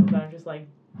money. But I was just like,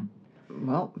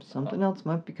 well, something else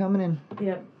might be coming in.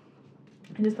 Yep.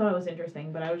 I just thought it was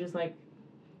interesting, but I was just like,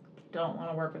 don't want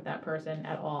to work with that person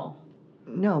at all.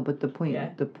 No, but the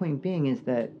point being is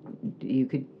that you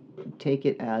could take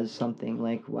it as something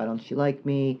like, why don't you like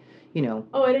me?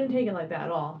 Oh, I didn't take it like that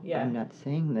at all. Yeah. I'm not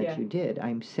saying that you did.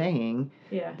 I'm saying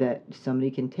that somebody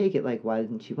can take it like, why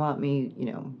didn't you want me?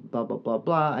 Blah, blah, blah,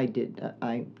 blah.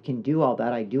 I can do all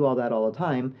that. I do all that all the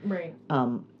time. Right.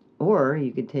 Or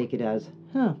you could take it as,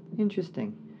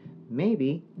 interesting.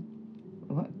 Maybe.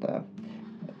 What the?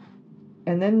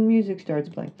 And then music starts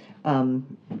playing.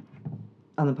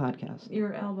 on the podcast.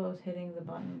 Your elbow's hitting the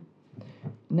button.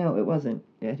 No, it wasn't.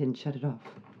 I didn't shut it off.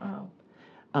 Oh.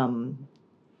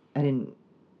 I didn't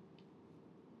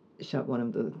shut one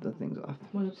of the things off.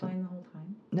 Was it playing the whole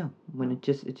time? No, when it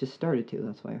just started to.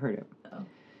 That's why I heard it. Oh.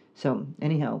 So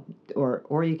anyhow,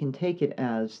 or you can take it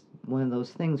as one of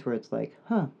those things where it's like,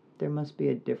 there must be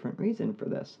a different reason for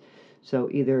this. So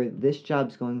either this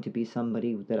job's going to be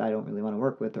somebody that I don't really want to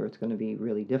work with, or it's going to be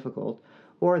really difficult,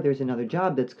 or there's another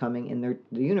job that's coming, and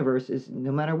the universe is,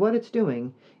 no matter what it's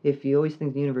doing, if you always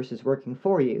think the universe is working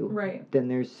for you, right, then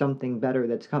there's something better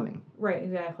that's coming. Right,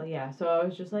 exactly, yeah. So I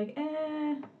was just like,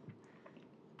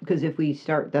 Because if we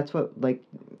start, that's what, like,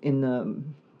 in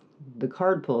the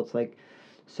card pull, it's like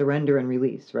surrender and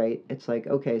release, right? It's like,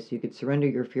 okay, so you could surrender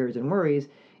your fears and worries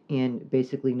and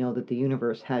basically know that the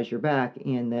universe has your back,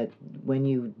 and that when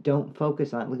you don't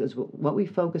focus on, because what we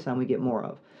focus on we get more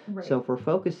of. Right. So if we're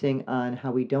focusing on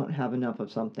how we don't have enough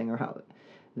of something, or how,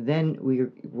 then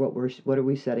what are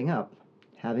we setting up?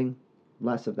 Having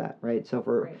less of that, right? So if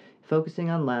we're right. focusing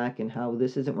on lack and how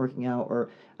this isn't working out, or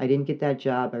I didn't get that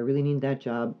job, I really need that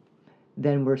job,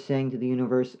 then we're saying to the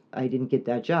universe, I didn't get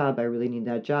that job, I really need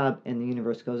that job, and the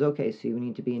universe goes, okay, so you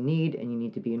need to be in need, and you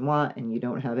need to be in want, and you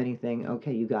don't have anything,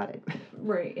 okay, you got it.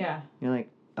 Right, yeah. You're like,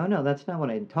 oh no, that's not what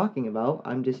I'm talking about,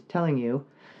 I'm just telling you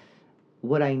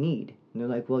what I need. And they're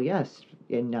like, well, yes,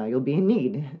 and now you'll be in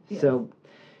need. Yes. So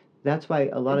that's why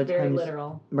a lot of times... very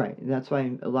literal. Right, that's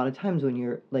why a lot of times when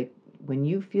you're, like, when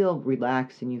you feel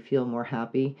relaxed and you feel more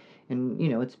happy, and,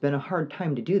 it's been a hard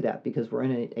time to do that because we're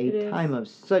in a time of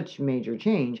such major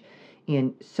change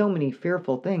and so many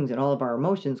fearful things and all of our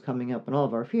emotions coming up and all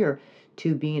of our fear,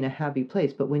 to be in a happy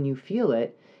place. But when you feel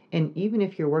it, and even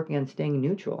if you're working on staying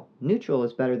neutral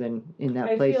is better than in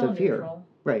that place of fear. Neutral.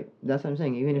 Right, that's what I'm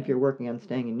saying. Even if you're working on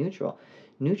staying in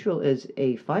neutral is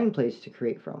a fine place to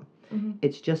create from. Mm-hmm.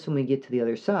 It's just when we get to the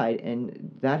other side,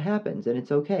 and that happens, and it's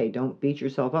okay. Don't beat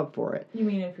yourself up for it. You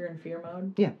mean if you're in fear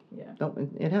mode? Yeah.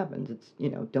 It happens. It's,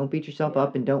 don't beat yourself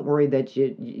up, and don't worry that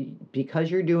you because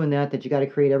you're doing that you got to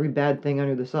create every bad thing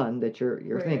under the sun that you're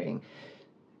right, thinking. Right.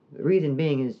 The reason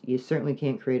being is you certainly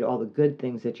can't create all the good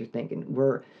things that you're thinking.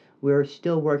 We're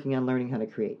still working on learning how to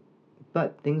create,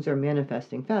 but things are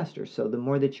manifesting faster. So the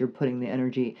more that you're putting the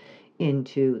energy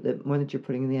into,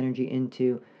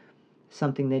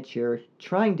 something that you're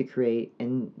trying to create,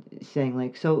 and saying,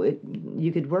 like, you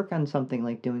could work on something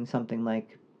like doing something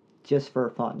like just for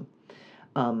fun,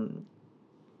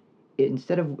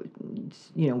 instead of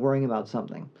worrying about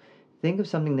something, think of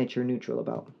something that you're neutral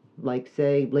about, like,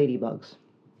 say, ladybugs,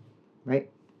 right?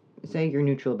 Say you're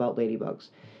neutral about ladybugs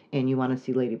and you want to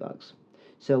see ladybugs,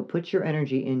 so put your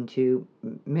energy into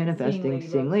manifesting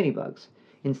seeing ladybugs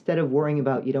instead of worrying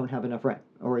about you don't have enough rent,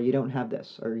 or you don't have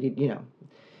this, or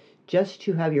just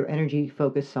to have your energy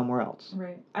focus somewhere else.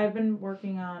 Right. I've been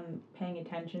working on paying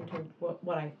attention to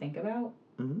what I think about,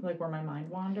 mm-hmm. like where my mind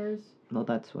wanders. Well,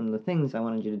 that's one of the things I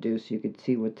wanted you to do, so you could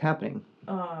see what's happening.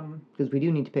 Because we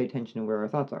do need to pay attention to where our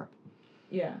thoughts are.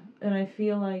 Yeah, and I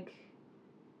feel like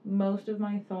most of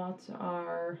my thoughts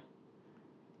are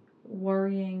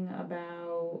worrying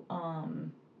about,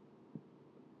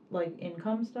 like,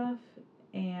 income stuff,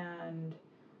 and,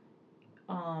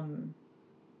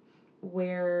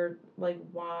 where, like,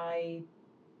 why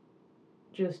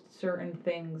just certain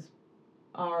things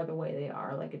are the way they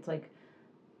are. Like, it's like,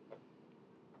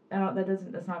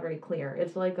 that's not very clear.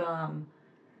 It's like,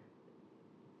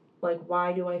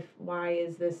 why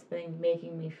is this thing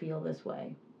making me feel this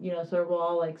way? So we'll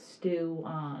all, like, stew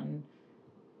on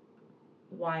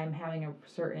why I'm having a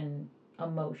certain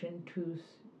emotion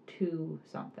to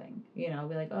something. Be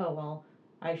like, oh, well,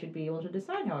 I should be able to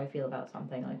decide how I feel about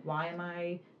something. Like,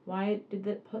 why did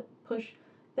that push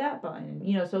that button?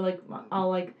 So, like, I'll,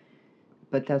 like...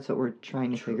 But that's what we're trying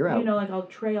to figure out. Like, I'll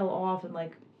trail off and,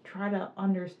 like, try to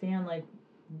understand, like,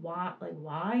 why,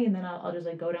 and then I'll just,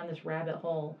 like, go down this rabbit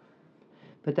hole.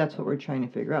 But that's what we're trying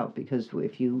to figure out, because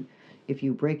if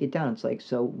you break it down, it's like,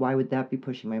 so why would that be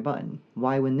pushing my button?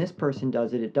 Why when this person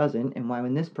does it, it doesn't, and why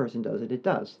when this person does it, it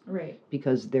does? Right.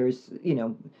 Because there's,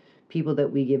 people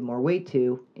that we give more weight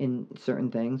to in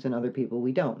certain things, and other people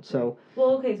we don't. So. Right.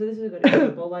 Well, okay, so this is a good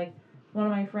example. Like, one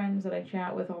of my friends that I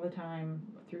chat with all the time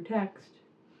through text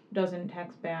doesn't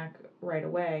text back right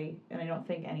away, and I don't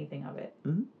think anything of it.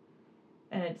 Mm-hmm.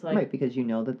 And it's like... Right, because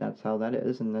that's how that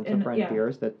is, and that's a friend of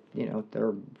yours that,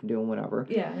 they're doing whatever.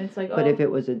 Yeah, and it's like, But if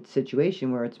it was a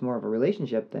situation where it's more of a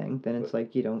relationship thing, then it's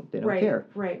like, they don't care.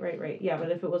 Right. Yeah,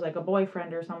 but if it was like a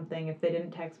boyfriend or something, if they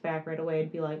didn't text back right away,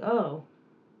 it'd be like, oh,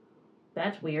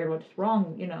 that's weird, what's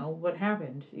wrong, what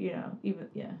happened, even,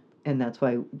 yeah. And that's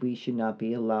why we should not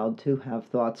be allowed to have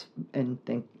thoughts and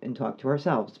think and talk to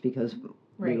ourselves, because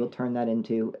we will Right. turn that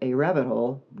into a rabbit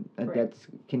hole Right. that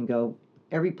can go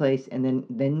every place, and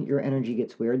then your energy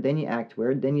gets weird, then you act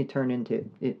weird, then you turn into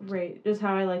it. Right. Just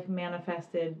how I like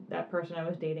manifested that person I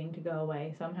was dating to go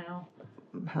away somehow.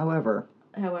 However,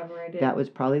 However, I did. that was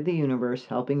probably the universe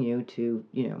helping you to,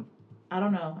 I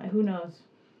don't know. Who knows?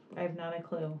 I have not a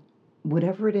clue.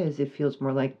 whatever it is, it feels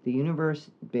more like the universe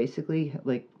basically,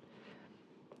 like,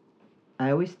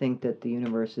 I always think that the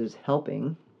universe is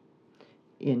helping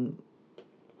in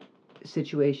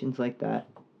situations like that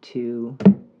to,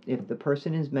 if the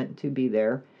person is meant to be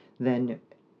there, then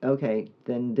okay,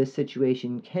 then this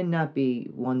situation cannot be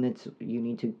one that's you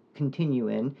need to continue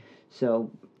in, so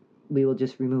we will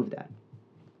just remove that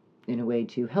in a way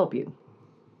to help you,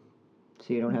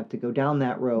 so you don't have to go down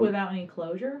that road Without any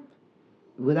closure?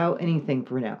 without anything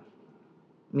for now.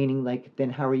 Meaning, like, then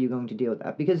how are you going to deal with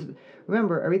that? Because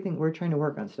remember, everything, we're trying to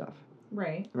work on stuff,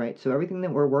 Right. right? So everything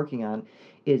that we're working on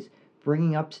is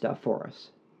bringing up stuff for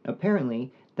us.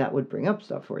 Apparently, that would bring up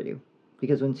stuff for you,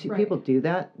 because when Right. people do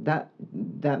that,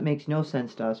 that makes no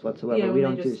sense to us whatsoever. Yeah, when We they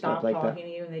don't just do stuff stop like talking that.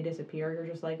 to you and they disappear, you're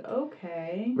just like,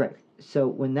 okay. Right. So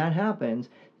when that happens,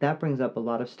 that brings up a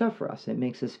lot of stuff for us. It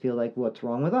makes us feel like, what's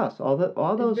wrong with us? All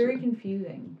those. It's very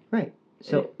confusing. Right.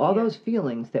 So all yeah. those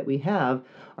feelings that we have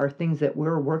are things that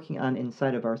we're working on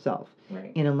inside of ourselves.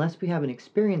 Right. And unless we have an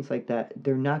experience like that,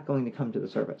 they're not going to come to the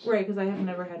surface. Right, because I have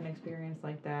never had an experience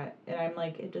like that. And I'm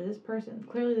like, does this person,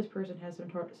 clearly this person has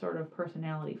some sort of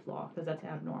personality flaw, because that's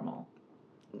abnormal.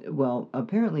 Well,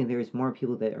 apparently there's more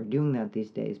people that are doing that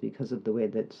these days because of the way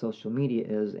that social media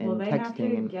is, and well, they texting, have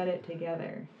to get it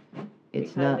together.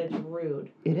 It's because not. It's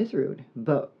rude. It is rude,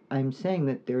 but I'm saying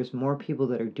that there's more people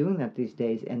that are doing that these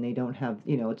days, and they don't have.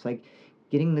 It's like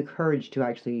getting the courage to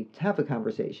actually have a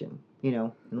conversation.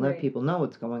 And let Right. people know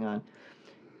what's going on.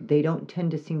 They don't tend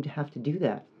to seem to have to do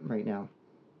that right now,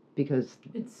 because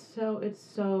it's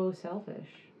so selfish.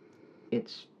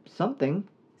 It's something.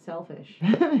 Selfish.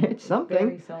 It's something.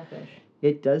 Very selfish.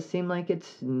 It does seem like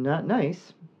it's not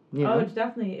nice.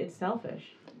 It's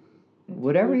selfish.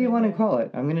 Whatever you want to call it.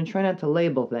 I'm going to try not to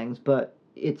label things, but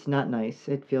it's not nice.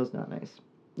 It feels not nice.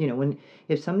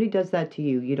 If somebody does that to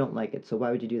you, you don't like it, so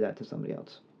why would you do that to somebody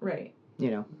else? Right.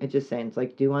 It's just saying, it's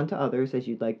like, do unto others as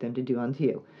you'd like them to do unto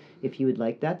you. If you would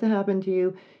like that to happen to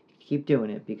you, keep doing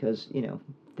it, because,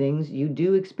 things, you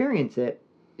do experience it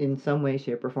in some way,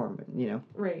 shape, or form,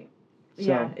 Right. So,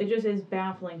 yeah, it just is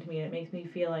baffling to me. It makes me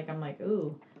feel like I'm like,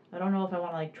 ooh, I don't know if I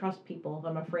want to like trust people.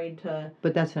 I'm afraid to.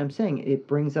 But that's what I'm saying. It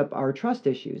brings up our trust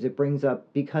issues. It brings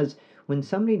up, because when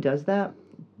somebody does that,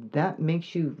 that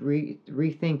makes you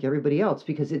rethink everybody else,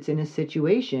 because it's in a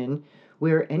situation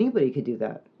where anybody could do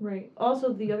that. Right.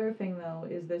 Also, the other thing though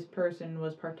is this person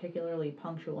was particularly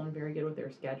punctual and very good with their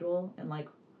schedule, and like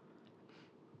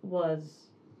was.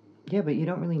 Yeah, but you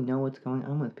don't really know what's going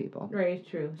on with people. Right, it's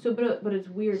true. So, but it's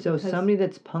weird. So somebody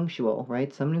that's punctual,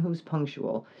 right? Somebody who's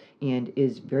punctual and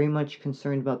is very much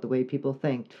concerned about the way people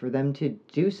think, for them to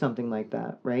do something like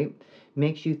that, right,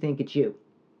 makes you think it's you.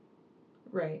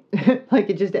 Right.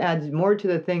 Like, it just adds more to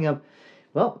the thing of,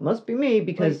 well, it must be me,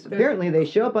 because like, apparently they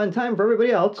show up on time for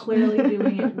everybody else. Clearly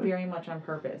doing it very much on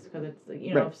purpose, because it's,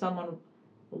 right. If someone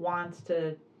wants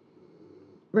to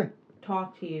right.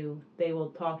 talk to you, they will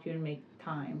talk to you and make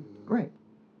time. Right.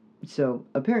 So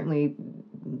apparently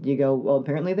you go, well,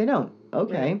 apparently they don't.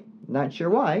 Okay. Right. Not sure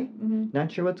why. Mm-hmm.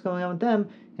 Not sure what's going on with them,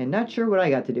 and not sure what I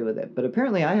got to do with it. But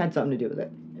apparently I had something to do with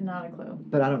it. Not a clue.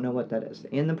 But I don't know what that is.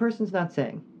 And the person's not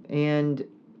saying. And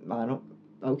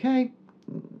okay.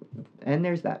 And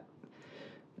there's that.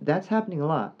 That's happening a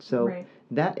lot. So right.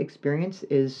 That experience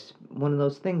is one of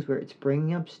those things where it's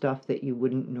bringing up stuff that you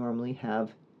wouldn't normally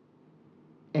have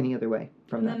any other way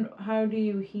from that. And then how do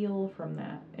you heal from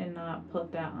that and not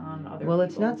put that on other people? Well,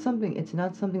 it's not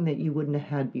something that you wouldn't have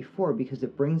had before, because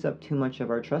it brings up too much of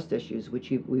our trust issues, which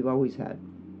we've always had.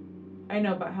 I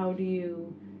know, but how do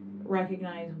you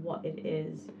recognize what it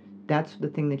is? That's the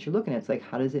thing that you're looking at. It's like,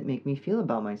 how does it make me feel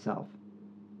about myself?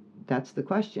 That's the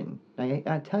question.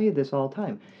 I tell you this all the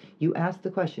time. You ask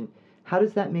the question, how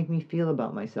does that make me feel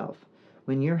about myself?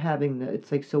 When you're having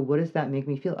it's like, so what does that make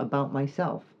me feel about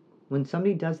myself? When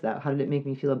somebody does that, how did it make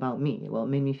me feel about me? Well, it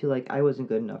made me feel like I wasn't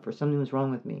good enough, or something was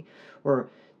wrong with me, or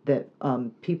that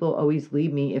people always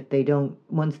leave me if they don't,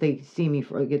 once they see me,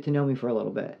 get to know me for a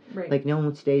little bit. Right. Like, no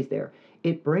one stays there.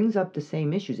 It brings up the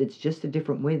same issues. It's just a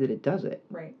different way that it does it.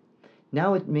 Right.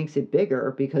 Now it makes it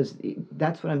bigger, because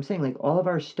that's what I'm saying. Like, all of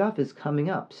our stuff is coming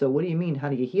up. So what do you mean, how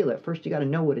do you heal it? First, you got to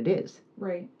know what it is.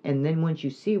 Right. And then once you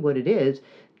see what it is,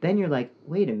 then you're like,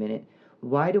 wait a minute.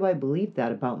 why do I believe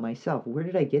that about myself? Where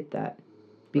did I get that?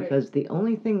 Because the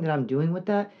only thing that I'm doing with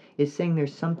that is saying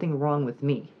there's something wrong with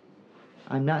me.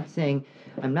 I'm not saying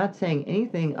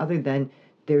anything other than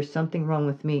there's something wrong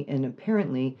with me, and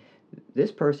apparently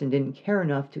this person didn't care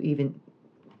enough to even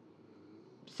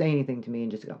say anything to me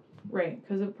and just go. Right,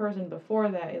 because the person before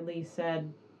that at least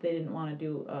said they didn't want to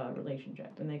do a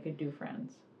relationship and they could do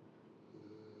friends.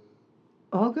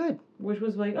 All good. Which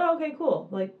was like, oh, okay, cool.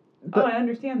 Like, But, I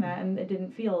understand that, and it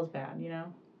didn't feel as bad, you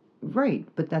know? Right,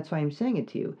 but that's why I'm saying it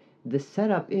to you. The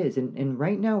setup is, and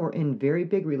right now we're in very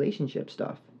big relationship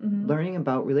stuff. Mm-hmm. Learning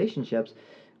about relationships.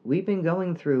 We've been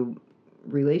going through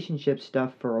relationship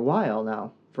stuff for a while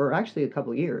now, for actually a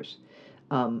couple of years,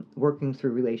 working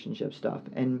through relationship stuff.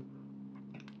 And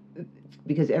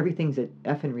because everything's a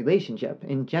effing relationship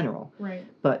in general. Right.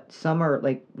 But some are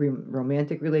like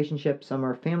romantic relationships, some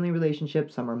are family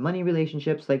relationships, some are money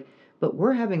relationships. But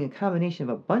we're having a combination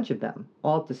of a bunch of them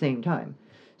all at the same time.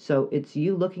 So it's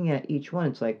you looking at each one.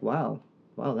 It's like, wow,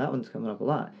 that one's coming up a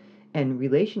lot. And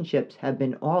relationships have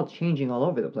been all changing all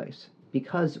over the place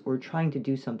because we're trying to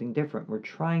do something different. We're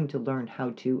trying to learn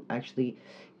how to actually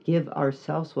give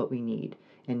ourselves what we need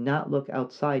and not look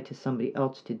outside to somebody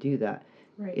else to do that.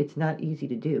 Right. It's not easy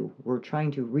to do. We're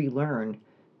trying to relearn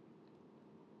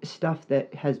stuff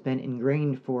that has been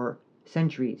ingrained for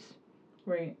centuries.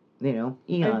 Right.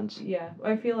 Eons.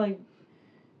 I feel like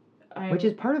which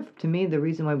is part of, to me, the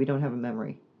reason why we don't have a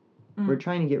memory. We're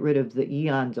trying to get rid of the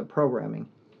eons of programming.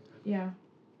 Yeah.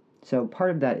 So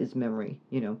part of that is memory,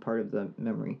 part of the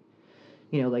memory.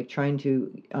 Like trying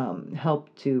to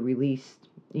help to release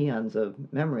eons of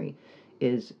memory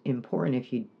is important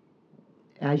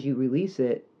as you release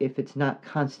it, if it's not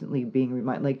constantly being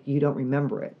reminded, like you don't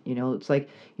remember it. It's like,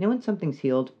 when something's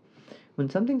healed,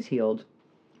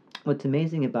 what's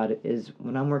amazing about it is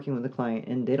when I'm working with a client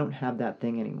and they don't have that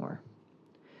thing anymore,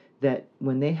 that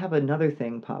when they have another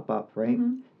thing pop up, right,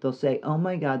 they'll say, oh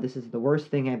my God, this is the worst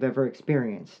thing I've ever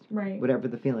experienced, right, whatever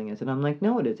the feeling is. And I'm like,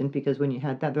 no, it isn't, because when you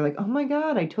had that, they're like, oh my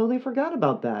God, I totally forgot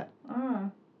about that.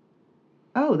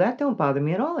 Oh, that don't bother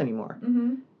me at all anymore.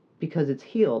 Because it's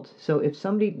healed. So if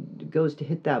somebody goes to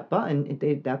hit that button,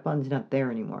 that button's not there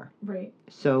anymore. Right.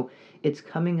 So it's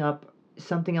coming up,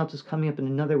 something else is coming up in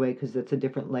another way because it's a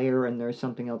different layer and there's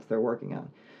something else they're working on.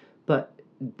 But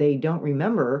they don't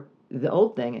remember the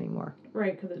old thing anymore.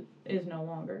 Right, because it is no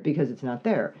longer. Because it's not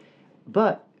there.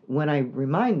 But when I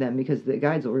remind them, because the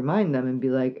guides will remind them and be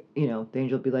like, the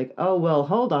angel will be like, oh, well,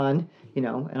 hold on, and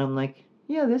I'm like,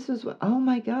 yeah, this is, oh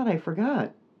my God, I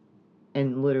forgot.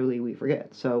 And literally we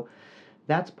forget. So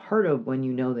that's part of when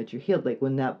you know that you're healed. Like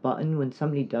when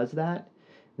somebody does that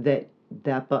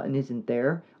button isn't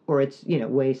there, or it's,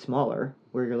 way smaller,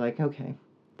 where you're like, okay,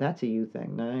 that's a you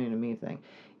thing, not a me thing.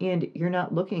 And you're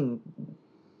not looking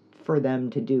for them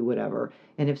to do whatever.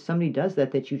 And if somebody does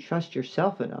that you trust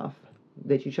yourself enough,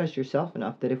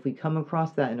 that if we come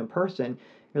across that in a person,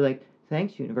 you're like,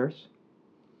 thanks, universe,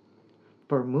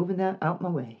 for moving that out my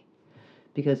way.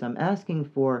 Because I'm asking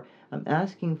for, and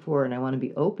I want to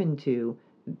be open to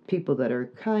people that are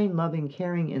kind, loving,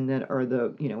 caring, and that are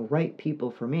the, right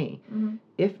people for me.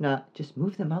 If not, just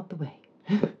move them out the way.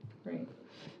 Right.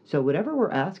 So whatever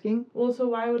we're asking. Well, so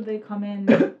why would they come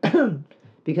in?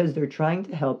 Because they're trying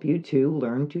to help you to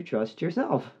learn to trust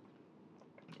yourself.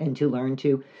 And to learn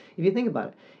to, if you think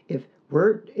about it,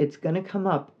 it's going to come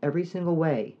up every single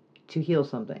way to heal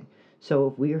something. So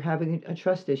if we are having a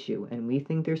trust issue and we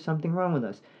think there's something wrong with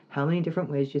us, how many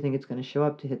different ways do you think it's going to show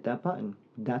up to hit that button?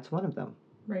 That's one of them.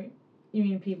 Right. You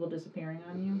mean people disappearing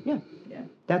on you? Yeah. Yeah.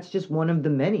 That's just one of the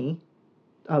many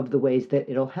of the ways that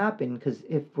it'll happen, because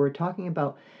if we're talking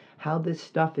about how this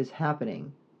stuff is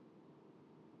happening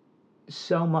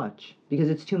so much, because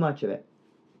it's too much of it.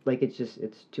 Like, it's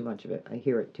too much of it. I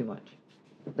hear it too much.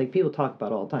 Like, people talk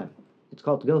about it all the time. It's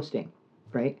called ghosting,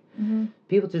 right?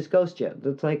 People just ghost you.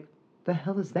 It's like, the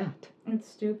hell is that? It's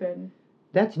stupid.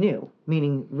 That's new,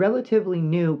 meaning relatively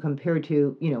new compared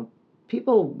to,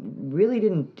 people really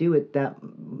didn't do it that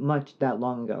much that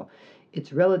long ago.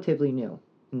 It's relatively new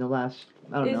in the last,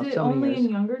 I don't know, so many years. Is it only in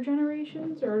younger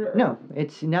generations, or? No,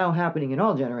 it's now happening in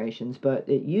all generations, but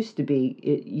it used to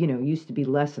be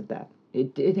less of that.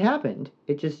 It happened.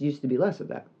 It just used to be less of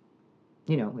that.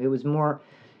 It was more,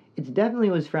 it definitely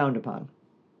was frowned upon.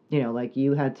 Like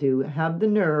you had to have the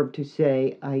nerve to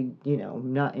say, I'm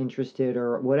not interested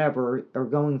or whatever, or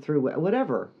going through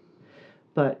whatever.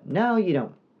 But now you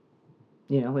don't.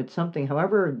 It's something,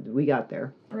 however we got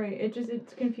there. Right.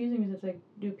 It's confusing because it's like,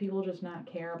 do people just not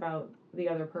care about the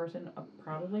other person?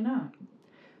 Probably not.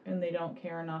 And they don't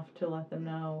care enough to let them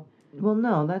know. Well,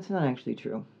 no, that's not actually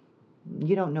true.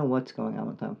 You don't know what's going on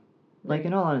with them. Like,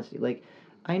 in all honesty, like,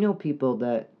 I know people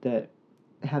that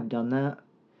have done that,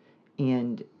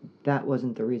 and that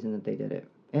wasn't the reason that they did it.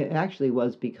 It actually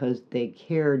was because they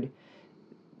cared.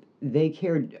 They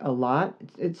cared a lot.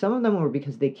 Some of them were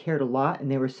because they cared a lot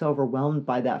and they were so overwhelmed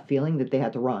by that feeling that they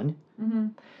had to run. Mm-hmm.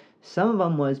 Some of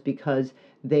them was because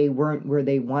they weren't where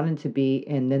they wanted to be,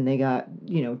 and then they got,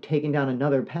 taken down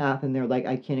another path, and they're like,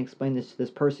 I can't explain this to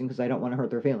this person because I don't want to hurt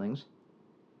their feelings.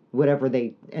 Whatever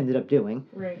they ended up doing.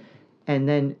 Right. And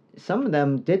then some of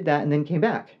them did that and then came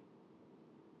back.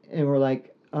 And were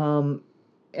like, and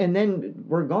then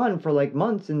were gone for like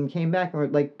months and came back and were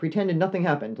like pretended nothing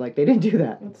happened. Like they didn't do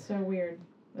that. That's so weird.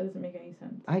 That doesn't make any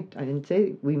sense. I didn't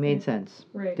say we made sense.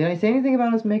 Right. Did I say anything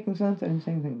about us making sense? I didn't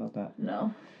say anything about that.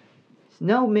 No.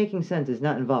 No, making sense is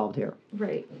not involved here.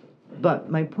 Right. But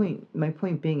my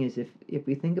point being is if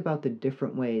we think about the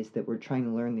different ways that we're trying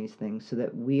to learn these things so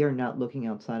that we are not looking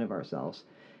outside of ourselves,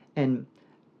 and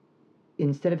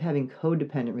instead of having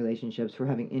codependent relationships, we're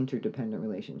having interdependent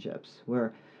relationships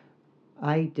where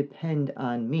I depend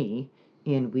on me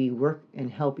and we work and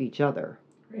help each other.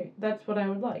 Right. That's what I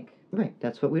would like. Right.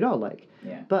 That's what we'd all like.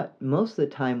 Yeah. But most of the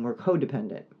time we're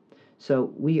codependent.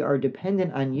 So we are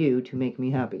dependent on you to make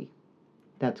me happy.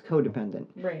 That's codependent.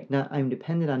 Right. Now I'm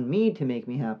dependent on me to make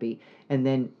me happy, and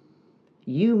then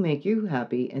you make you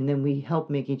happy, and then we help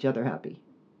make each other happy.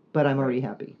 But I'm already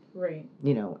happy. Right.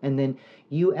 And then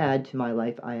you add to my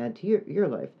life, I add to your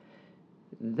life.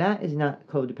 That is not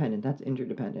codependent. That's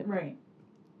interdependent. Right.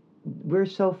 We're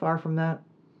so far from that.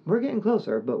 We're getting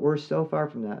closer, but we're so far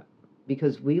from that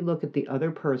because we look at the other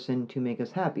person to make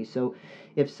us happy. So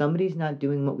if somebody's not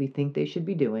doing what we think they should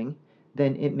be doing,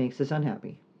 then it makes us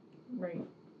unhappy. Right.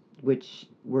 Which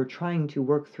we're trying to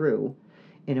work through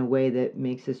in a way that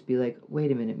makes us be like,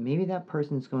 wait a minute, maybe that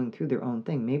person's going through their own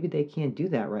thing. Maybe they can't do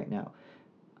that right now.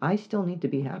 I still need to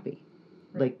be happy.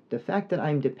 Right. Like, the fact that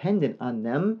I'm dependent on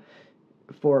them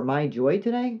for my joy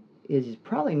today is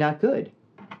probably not good.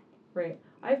 Right.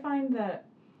 I find that...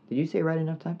 Did you say right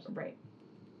enough times? Right.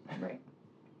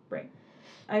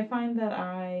 I find that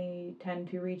I tend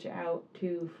to reach out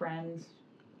to friends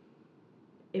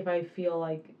if I feel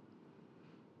like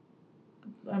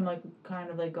I'm like kind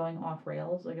of like going off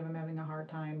rails. Like if I'm having a hard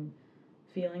time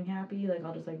feeling happy, like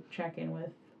I'll just like check in with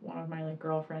one of my like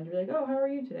girlfriends, be like, oh, how are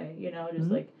you today?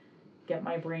 Just like get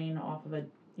my brain off of it,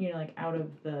 like out of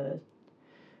the...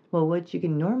 Well, what you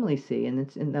can normally see, and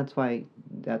that's why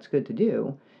that's good to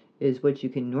do, is what you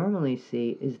can normally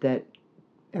see is that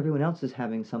everyone else is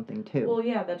having something too. Well,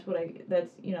 yeah, that's like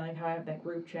how I have that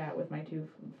group chat with my two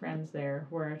friends there,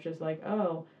 where it's just like,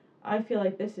 oh, I feel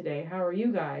like this today, how are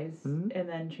you guys? Mm-hmm. And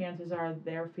then chances are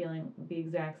they're feeling the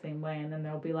exact same way, and then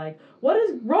they'll be like, what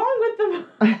is wrong with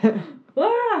them?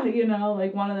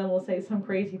 Like one of them will say some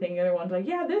crazy thing, the other one's like,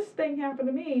 yeah, this thing happened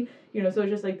to me. So it's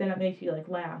just like, then it makes you like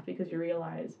laugh because you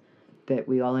realize that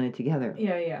we all in it together.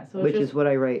 Yeah. So which is what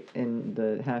I write in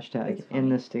the hashtag, in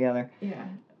this together. Yeah.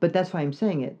 But that's why I'm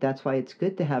saying it. That's why it's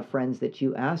good to have friends that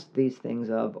you ask these things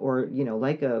of, or,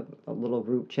 like a little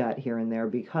group chat here and there,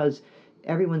 because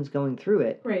everyone's going through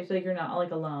it. Right, so you're not like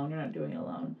alone. You're not doing it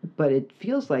alone. But it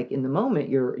feels like in the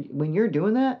moment when you're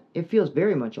doing that, it feels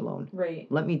very much alone. Right.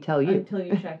 Let me tell you. Until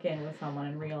you check in with someone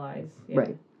and realize. Yeah.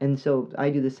 Right. And so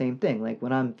I do the same thing. Like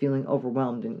when I'm feeling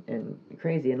overwhelmed and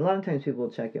crazy, and a lot of times people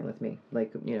will check in with me.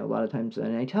 Like, a lot of times,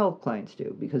 and I tell clients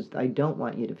to, because I don't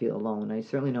want you to feel alone. I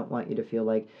certainly don't want you to feel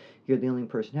like you're the only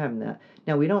person having that.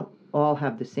 Now, we don't all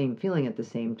have the same feeling at the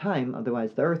same time,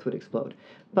 otherwise the earth would explode.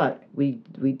 But we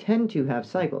tend to have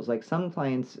cycles. Like some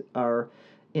clients are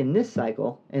in this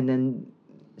cycle, and then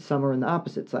some are in the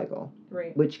opposite cycle.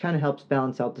 Right. Which kind of helps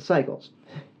balance out the cycles.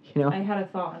 I had a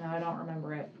thought, and now I don't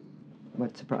remember it.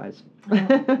 What surprise.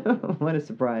 What a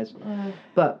surprise.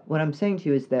 But what I'm saying to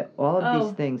you is that all of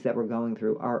these things that we're going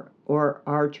through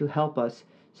are to help us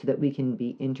so that we can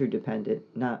be interdependent,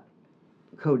 not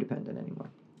codependent anymore.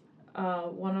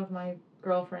 One of my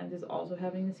girlfriends is also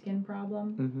having a skin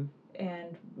problem,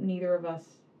 and neither of us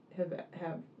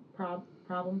have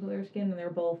problems with her skin, and they're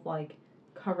both like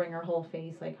covering her whole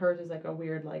face. Like hers is like a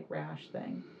weird like rash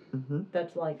thing.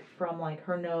 That's like from like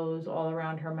her nose all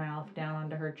around her mouth down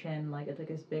onto her chin, like it's like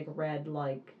this big red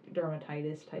like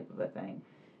dermatitis type of a thing.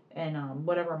 And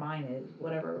whatever mine is,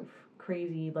 whatever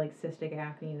crazy like cystic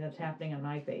acne that's happening on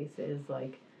my face is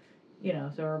like,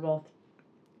 so we're both.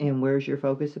 And where's your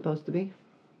focus supposed to be?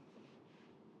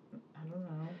 I don't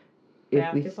know.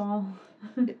 Basketball.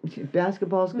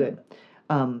 Basketball's good.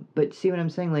 But see what I'm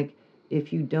saying? Like,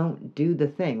 if you don't do the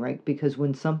thing, right? Because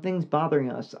when something's bothering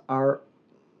us,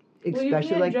 especially you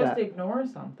can't like just that. Ignore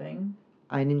something.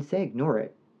 I didn't say ignore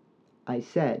it. I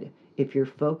said, If your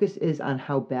focus is on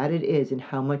how bad it is and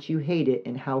how much you hate it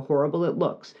and how horrible it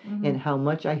looks and how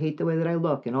much I hate the way that I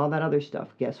look and all that other stuff,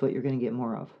 guess what you're going to get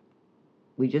more of?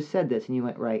 We just said this and you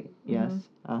went, right, yes,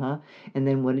 And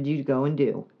then what did you go and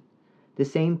do? The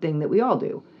same thing that we all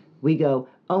do. We go,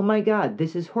 oh my God,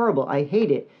 this is horrible. I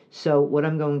hate it. So what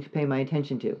I'm going to pay my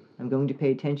attention to? I'm going to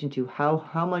pay attention to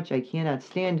how much I cannot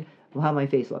stand how my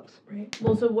face looks. Right.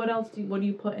 Well, so what do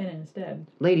you put in instead?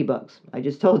 Ladybugs. I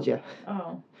just told you.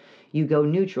 Oh. You go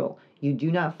neutral. You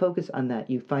do not focus on that.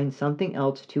 You find something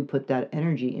else to put that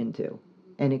energy into.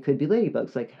 And it could be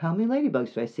ladybugs. Like, how many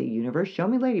ladybugs do I see? Universe, show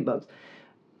me ladybugs.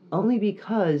 Only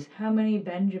because... How many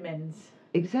Benjamins?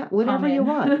 Exactly. Whatever you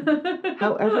want.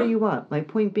 However you want. My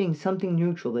point being something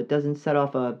neutral that doesn't set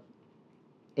off a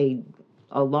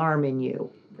alarm in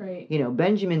you. Right. You know,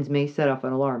 Benjamins may set off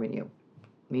an alarm in you.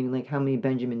 Meaning, like, how many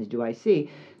Benjamins do I see?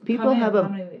 People have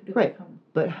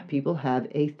but people have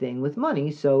a thing with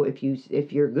money. So if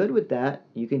you're good with that,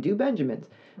 you can do Benjamins.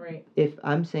 Right. If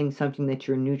I'm saying something that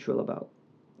you're neutral about,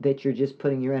 that you're just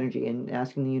putting your energy and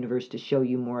asking the universe to show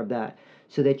you more of that,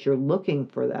 so that you're looking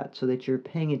for that, so that you're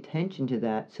paying attention to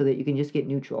that, so that you can just get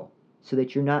neutral, so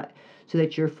that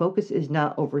your focus is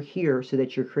not over here, so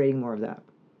that you're creating more of that.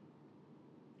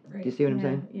 Right. Do you see what I'm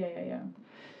saying? Yeah.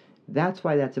 That's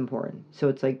why that's important. So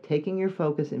it's like taking your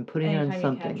focus and putting it on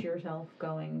something. You catch yourself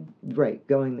going. Right,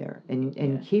 going there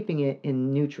and keeping it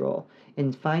in neutral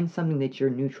and find something that you're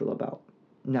neutral about.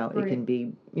 Now, it can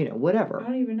be, whatever. I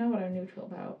don't even know what I'm neutral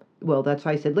about. Well, that's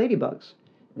why I said ladybugs.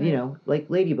 Right. Like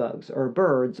ladybugs or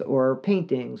birds or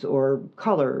paintings or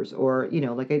colors or,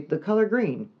 like the color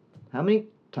green. How many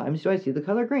times do I see the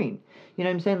color green? You know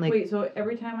what I'm saying? Like, wait, so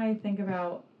every time I think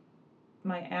about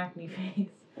my acne face,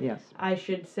 yes, I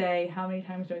should say, how many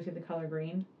times do I see the color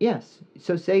green? Yes.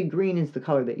 So say green is the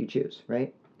color that you choose,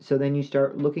 right? So then you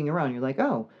start looking around. You're like,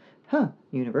 oh,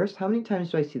 universe, how many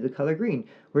times do I see the color green?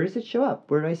 Where does it show up?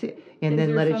 Where do I see it? And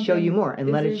then let it show you more.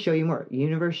 And let it show you more.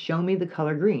 Universe, show me the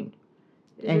color green.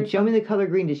 And show me the color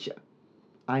green to show.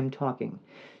 I'm talking.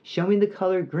 Show me the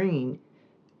color green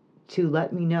to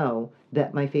let me know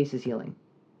that my face is healing.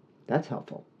 That's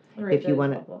helpful. Right, if you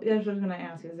want to, that's what I was going to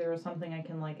ask. Is there something I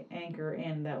can anchor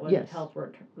in that would help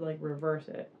reverse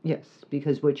it? Yes,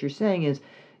 because what you're saying is,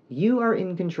 you are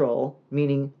in control.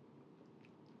 Meaning,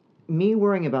 me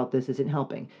worrying about this isn't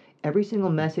helping. Every single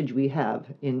message we have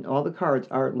in all the cards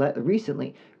are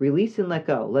recently release and let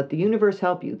go. Let the universe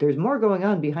help you. There's more going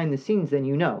on behind the scenes than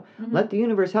you know. Mm-hmm. Let the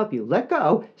universe help you. Let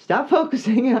go. Stop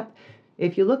focusing on.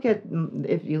 If you look at the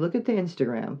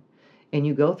Instagram. And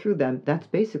you go through them, that's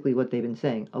basically what they've been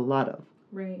saying, a lot of.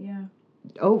 Right, yeah.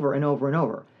 Over and over and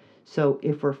over. So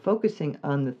if we're focusing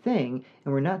on the thing,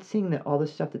 and we're not seeing that all the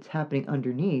stuff that's happening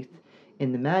underneath,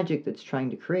 in the magic that's trying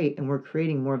to create, and we're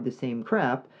creating more of the same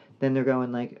crap, then they're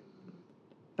going like,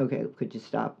 okay, could you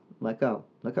stop? Let go.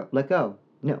 Let go. Let go.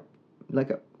 No. Let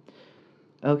go.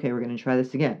 Okay, we're going to try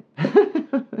this again.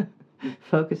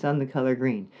 Focus on the color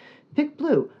green. Pick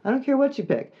blue. I don't care what you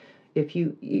pick.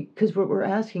 Because what we're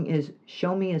asking is,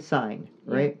 show me a sign,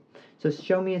 right? Yeah. So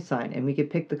show me a sign, and we could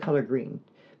pick the color green.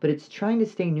 But it's trying to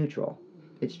stay neutral.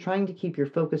 It's trying to keep your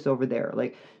focus over there.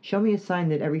 Like, show me a sign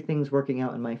that everything's working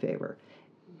out in my favor.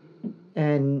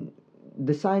 And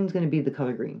the sign's going to be the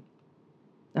color green.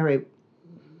 All right.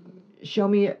 Show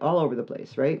me it all over the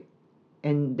place, right?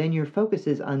 And then your focus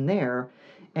is on there,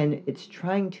 and it's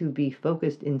trying to be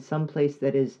focused in some place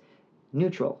that is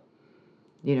neutral.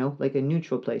 Like a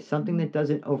neutral place, something that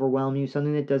doesn't overwhelm you,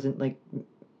 something that doesn't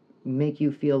make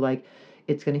you feel like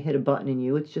it's going to hit a button in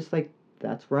you. It's just like,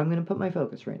 that's where I'm going to put my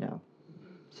focus right now.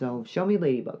 So show me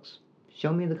ladybugs.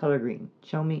 Show me the color green.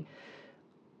 Show me,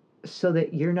 so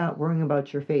that you're not worrying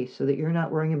about your face, so that you're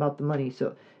not worrying about the money.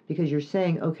 So, because you're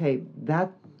saying, okay,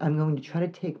 that I'm going to try to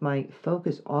take my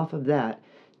focus off of that.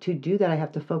 To do that, I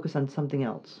have to focus on something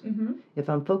else. Mm-hmm.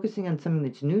 If I'm focusing on something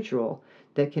that's neutral,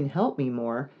 that can help me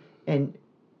more, and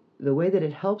the way that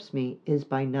it helps me is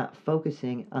by not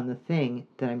focusing on the thing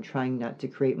that I'm trying not to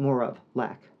create more of,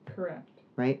 lack. Correct.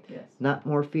 Right? Yes. Not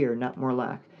more fear, not more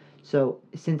lack. So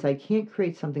since I can't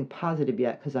create something positive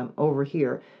yet because I'm over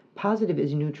here, positive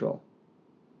is neutral.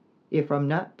 If I'm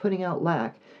not putting out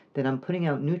lack, then I'm putting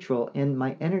out neutral, and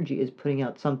my energy is putting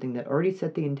out something that already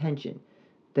set the intention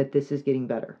that this is getting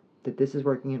better, that this is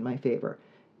working in my favor.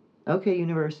 Okay,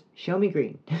 universe, show me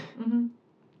green. Mm-hmm.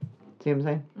 See what I'm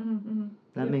saying? Mm-hmm.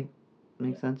 That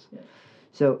make sense? Yeah.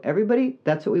 So everybody,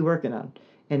 that's what we're working on.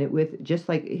 And with just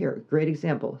like here, great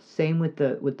example. Same with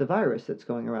the virus that's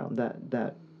going around,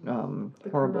 that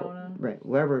horrible, corona. Right,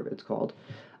 whatever it's called.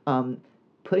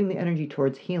 Putting the energy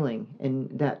towards healing and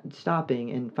that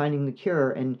stopping and finding the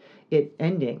cure and it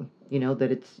ending.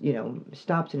 that it's,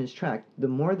 stops in its track. The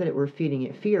more that we're feeding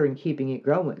it fear and keeping it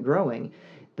growing,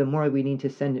 the more we need to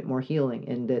send it more healing,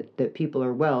 and that people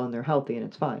are well and they're healthy and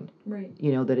it's fine. Right.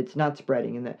 That it's not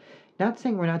spreading, and that, not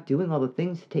saying we're not doing all the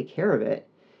things to take care of it.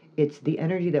 It's the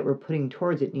energy that we're putting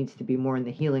towards it needs to be more in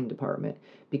the healing department,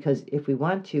 because if we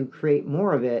want to create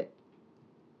more of it,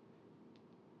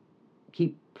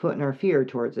 keep putting our fear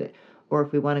towards it. Or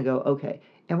if we want to go, okay,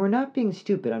 and we're not being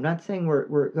stupid. I'm not saying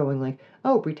we're going like,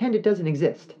 oh, pretend it doesn't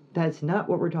exist. That's not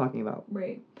what we're talking about.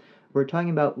 Right. We're talking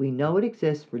about, we know it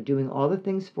exists, we're doing all the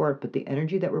things for it, but the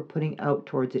energy that we're putting out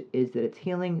towards it is that it's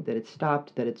healing, that it's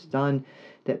stopped, that it's done,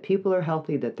 that people are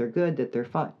healthy, that they're good, that they're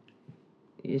fine.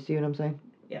 You see what I'm saying?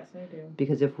 Yes, I do.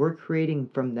 Because if we're creating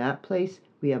from that place,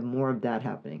 we have more of that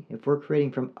happening. If we're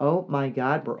creating from, oh my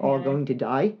God, we're all going to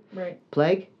die, right,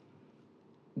 plague,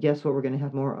 guess what we're going to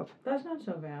have more of? That's not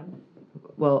so bad.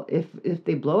 Well, if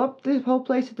they blow up the whole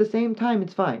place at the same time,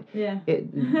 it's fine. Yeah.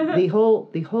 The whole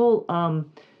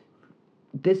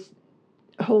this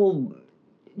whole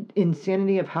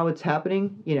insanity of how it's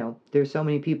happening, there's so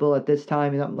many people at this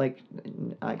time, and I'm like,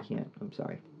 I can't. I'm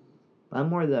sorry. I'm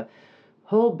more the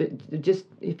whole bit. Just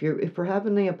if we're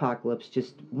having the apocalypse,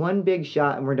 just one big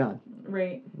shot and we're done.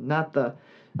 Right. Not the,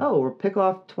 we'll pick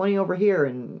off 20 over here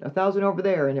and 1,000 over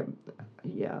there, and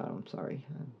yeah, I'm sorry.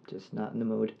 I'm just not in the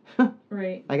mood.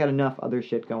 Right. I got enough other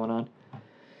shit going on.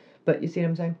 But you see what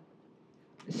I'm saying?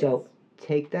 So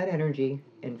take that energy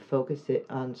and focus it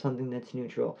on something that's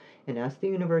neutral, and ask the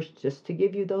universe just to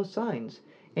give you those signs,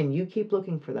 and you keep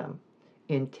looking for them,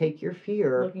 and take your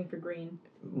fear. Looking for green.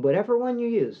 Whatever one you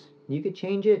use. You could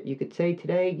change it. You could say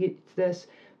today it's this,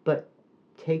 but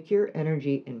take your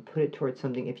energy and put it towards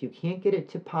something. If you can't get it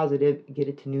to positive, get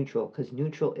it to neutral, because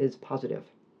neutral is positive.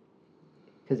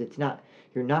 Because it's not,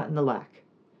 you're not in the lack.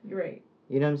 You're right.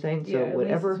 You know what I'm saying? Yeah, So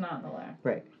whatever. At least it's not in the lack.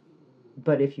 Right.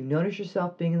 But if you notice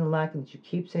yourself being in the lack and you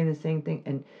keep saying the same thing,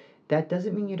 and that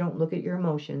doesn't mean you don't look at your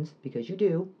emotions, because you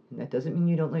do, and that doesn't mean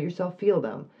you don't let yourself feel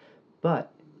them.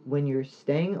 But when you're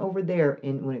staying over there,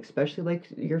 and when especially like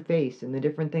your face and the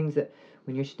different things that,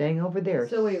 when you're staying over there,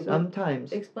 so wait,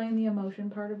 sometimes. Explain the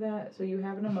emotion part of that. So you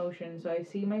have an emotion. So I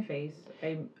see my face.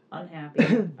 I'm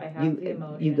unhappy. I have the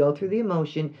emotion. You go through the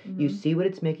emotion. Mm-hmm. You see what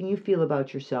it's making you feel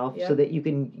about yourself, so that you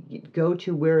can go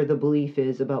to where the belief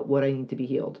is about what I need to be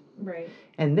healed. Right.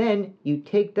 And then you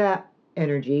take that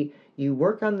energy. You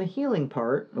work on the healing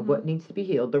part of what needs to be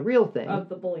healed, the real thing. Of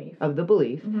the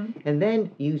belief. And then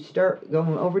you start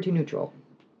going over to neutral.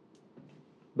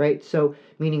 Right? So,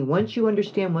 meaning once you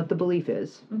understand what the belief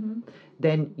is,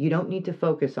 then you don't need to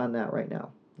focus on that right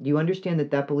now. You understand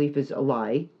that belief is a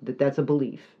lie, that's a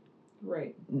belief.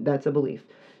 Right. That's a belief.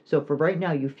 So for right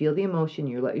now, you feel the emotion,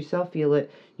 you let yourself feel it,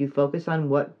 you focus on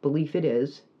what belief it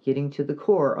is, getting to the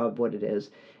core of what it is.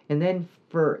 And then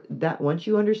for that, once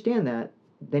you understand that,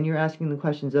 then you're asking the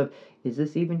questions of, is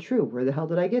this even true? Where the hell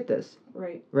did I get this?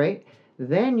 Right. Right?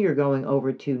 Then you're going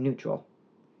over to neutral.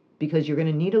 Because you're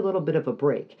going to need a little bit of a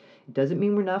break. It doesn't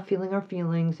mean we're not feeling our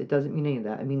feelings. It doesn't mean any of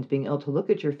that. It means being able to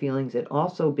look at your feelings, and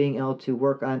also being able to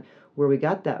work on where we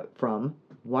got that from,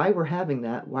 why we're having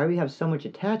that, why we have so much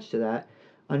attached to that,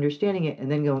 understanding it,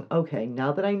 and then going, okay,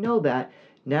 now that I know that,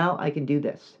 now I can do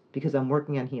this because I'm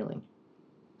working on healing.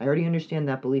 I already understand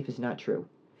that belief is not true.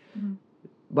 Mm-hmm.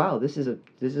 Wow, this is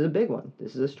a big one.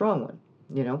 This is a strong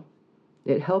one.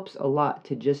 It helps a lot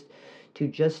to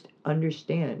just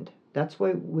understand. That's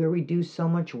where we do so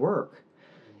much work.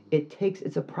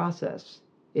 It's a process.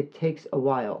 It takes a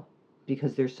while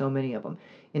because there's so many of them.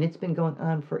 And it's been going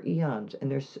on for eons.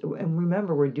 And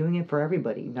remember, we're doing it for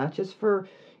everybody, not just for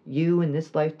you in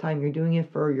this lifetime. You're doing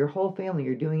it for your whole family.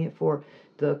 You're doing it for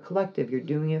the collective. You're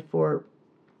doing it for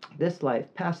this life,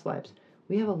 past lives.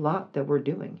 We have a lot that we're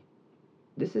doing.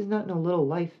 This is not no little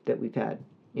life that we've had,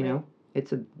 you know?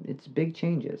 It's big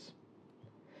changes.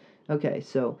 Okay,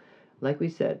 so like we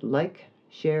said,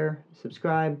 share,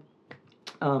 subscribe.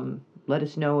 Let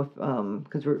us know if,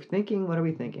 because we're thinking, what are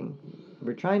we thinking?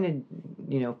 We're trying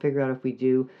to, figure out if we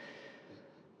do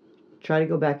try to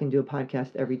go back and do a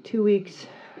podcast every 2 weeks.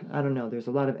 I don't know. There's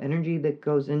a lot of energy that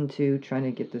goes into trying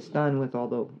to get this done with all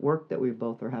the work that we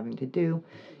both are having to do.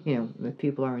 If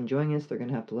people are enjoying us, they're going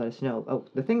to have to let us know. Oh,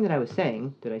 the thing that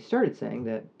I started saying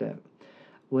that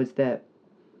was that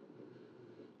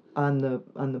on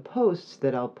the posts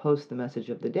that I'll post the message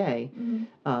of the day,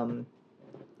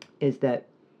 is that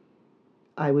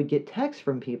I would get texts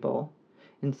from people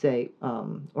and say,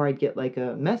 or I'd get like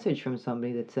a message from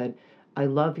somebody that said, I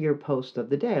love your post of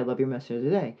the day. I love your message of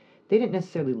the day. They didn't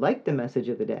necessarily like the message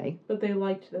of the day. But they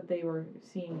liked that they were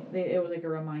seeing it. It was like a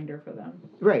reminder for them.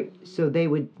 Right. So they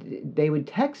would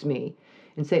text me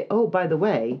and say, oh, by the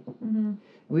way, Mm-hmm.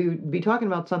 we would be talking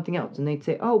about something else, and they'd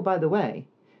say, oh, by the way,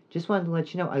 just wanted to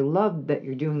let you know, I love that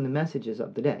you're doing the messages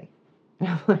of the day. And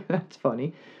I'm like, that's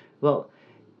funny. Well,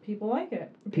 People like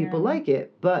it. people apparently. like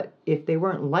it, but if they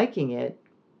weren't liking it,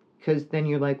 because then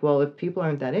you're like, well, if people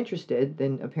aren't that interested,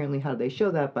 then apparently how do they show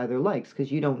that? By their likes,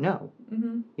 because you don't know.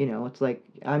 Mm-hmm. You know, it's like,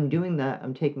 I'm doing that,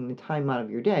 I'm taking the time out of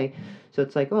your day, so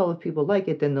it's like, oh, if people like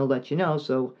it, then they'll let you know,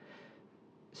 so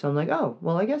I'm like, oh,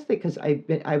 well, I guess because I've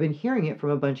been hearing it from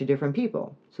a bunch of different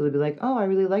people, so they'd be like, oh, I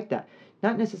really like that.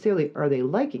 Not necessarily are they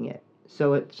liking it.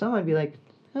 So someone would be like,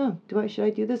 oh, should I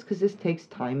do this? Because this takes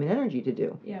time and energy to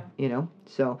do. Yeah. You know,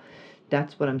 so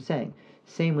that's what I'm saying.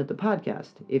 Same with the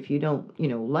podcast. If you don't,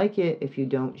 like it, if you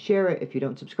don't share it, if you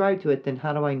don't subscribe to it, then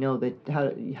how do I know that?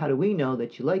 How do we know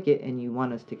that you like it and you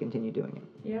want us to continue doing it?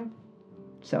 Yeah.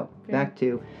 So Okay. back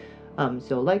to,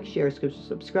 so like, share,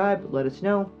 subscribe. Let us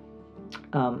know.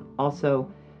 Also,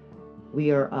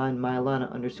 we are on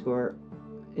Myalana_inspired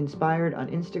on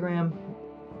Instagram.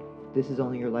 This is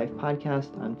Only Your Life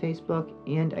podcast on Facebook,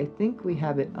 and I think we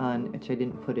have it on, which I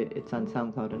didn't put it, it's on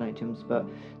SoundCloud and iTunes, but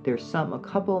there's a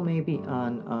couple maybe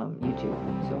on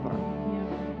YouTube so far.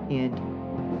 Yeah.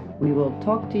 And we will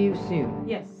talk to you soon.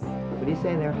 Yes. What do you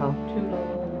say there, Hal?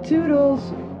 Toodles.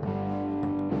 Toodles!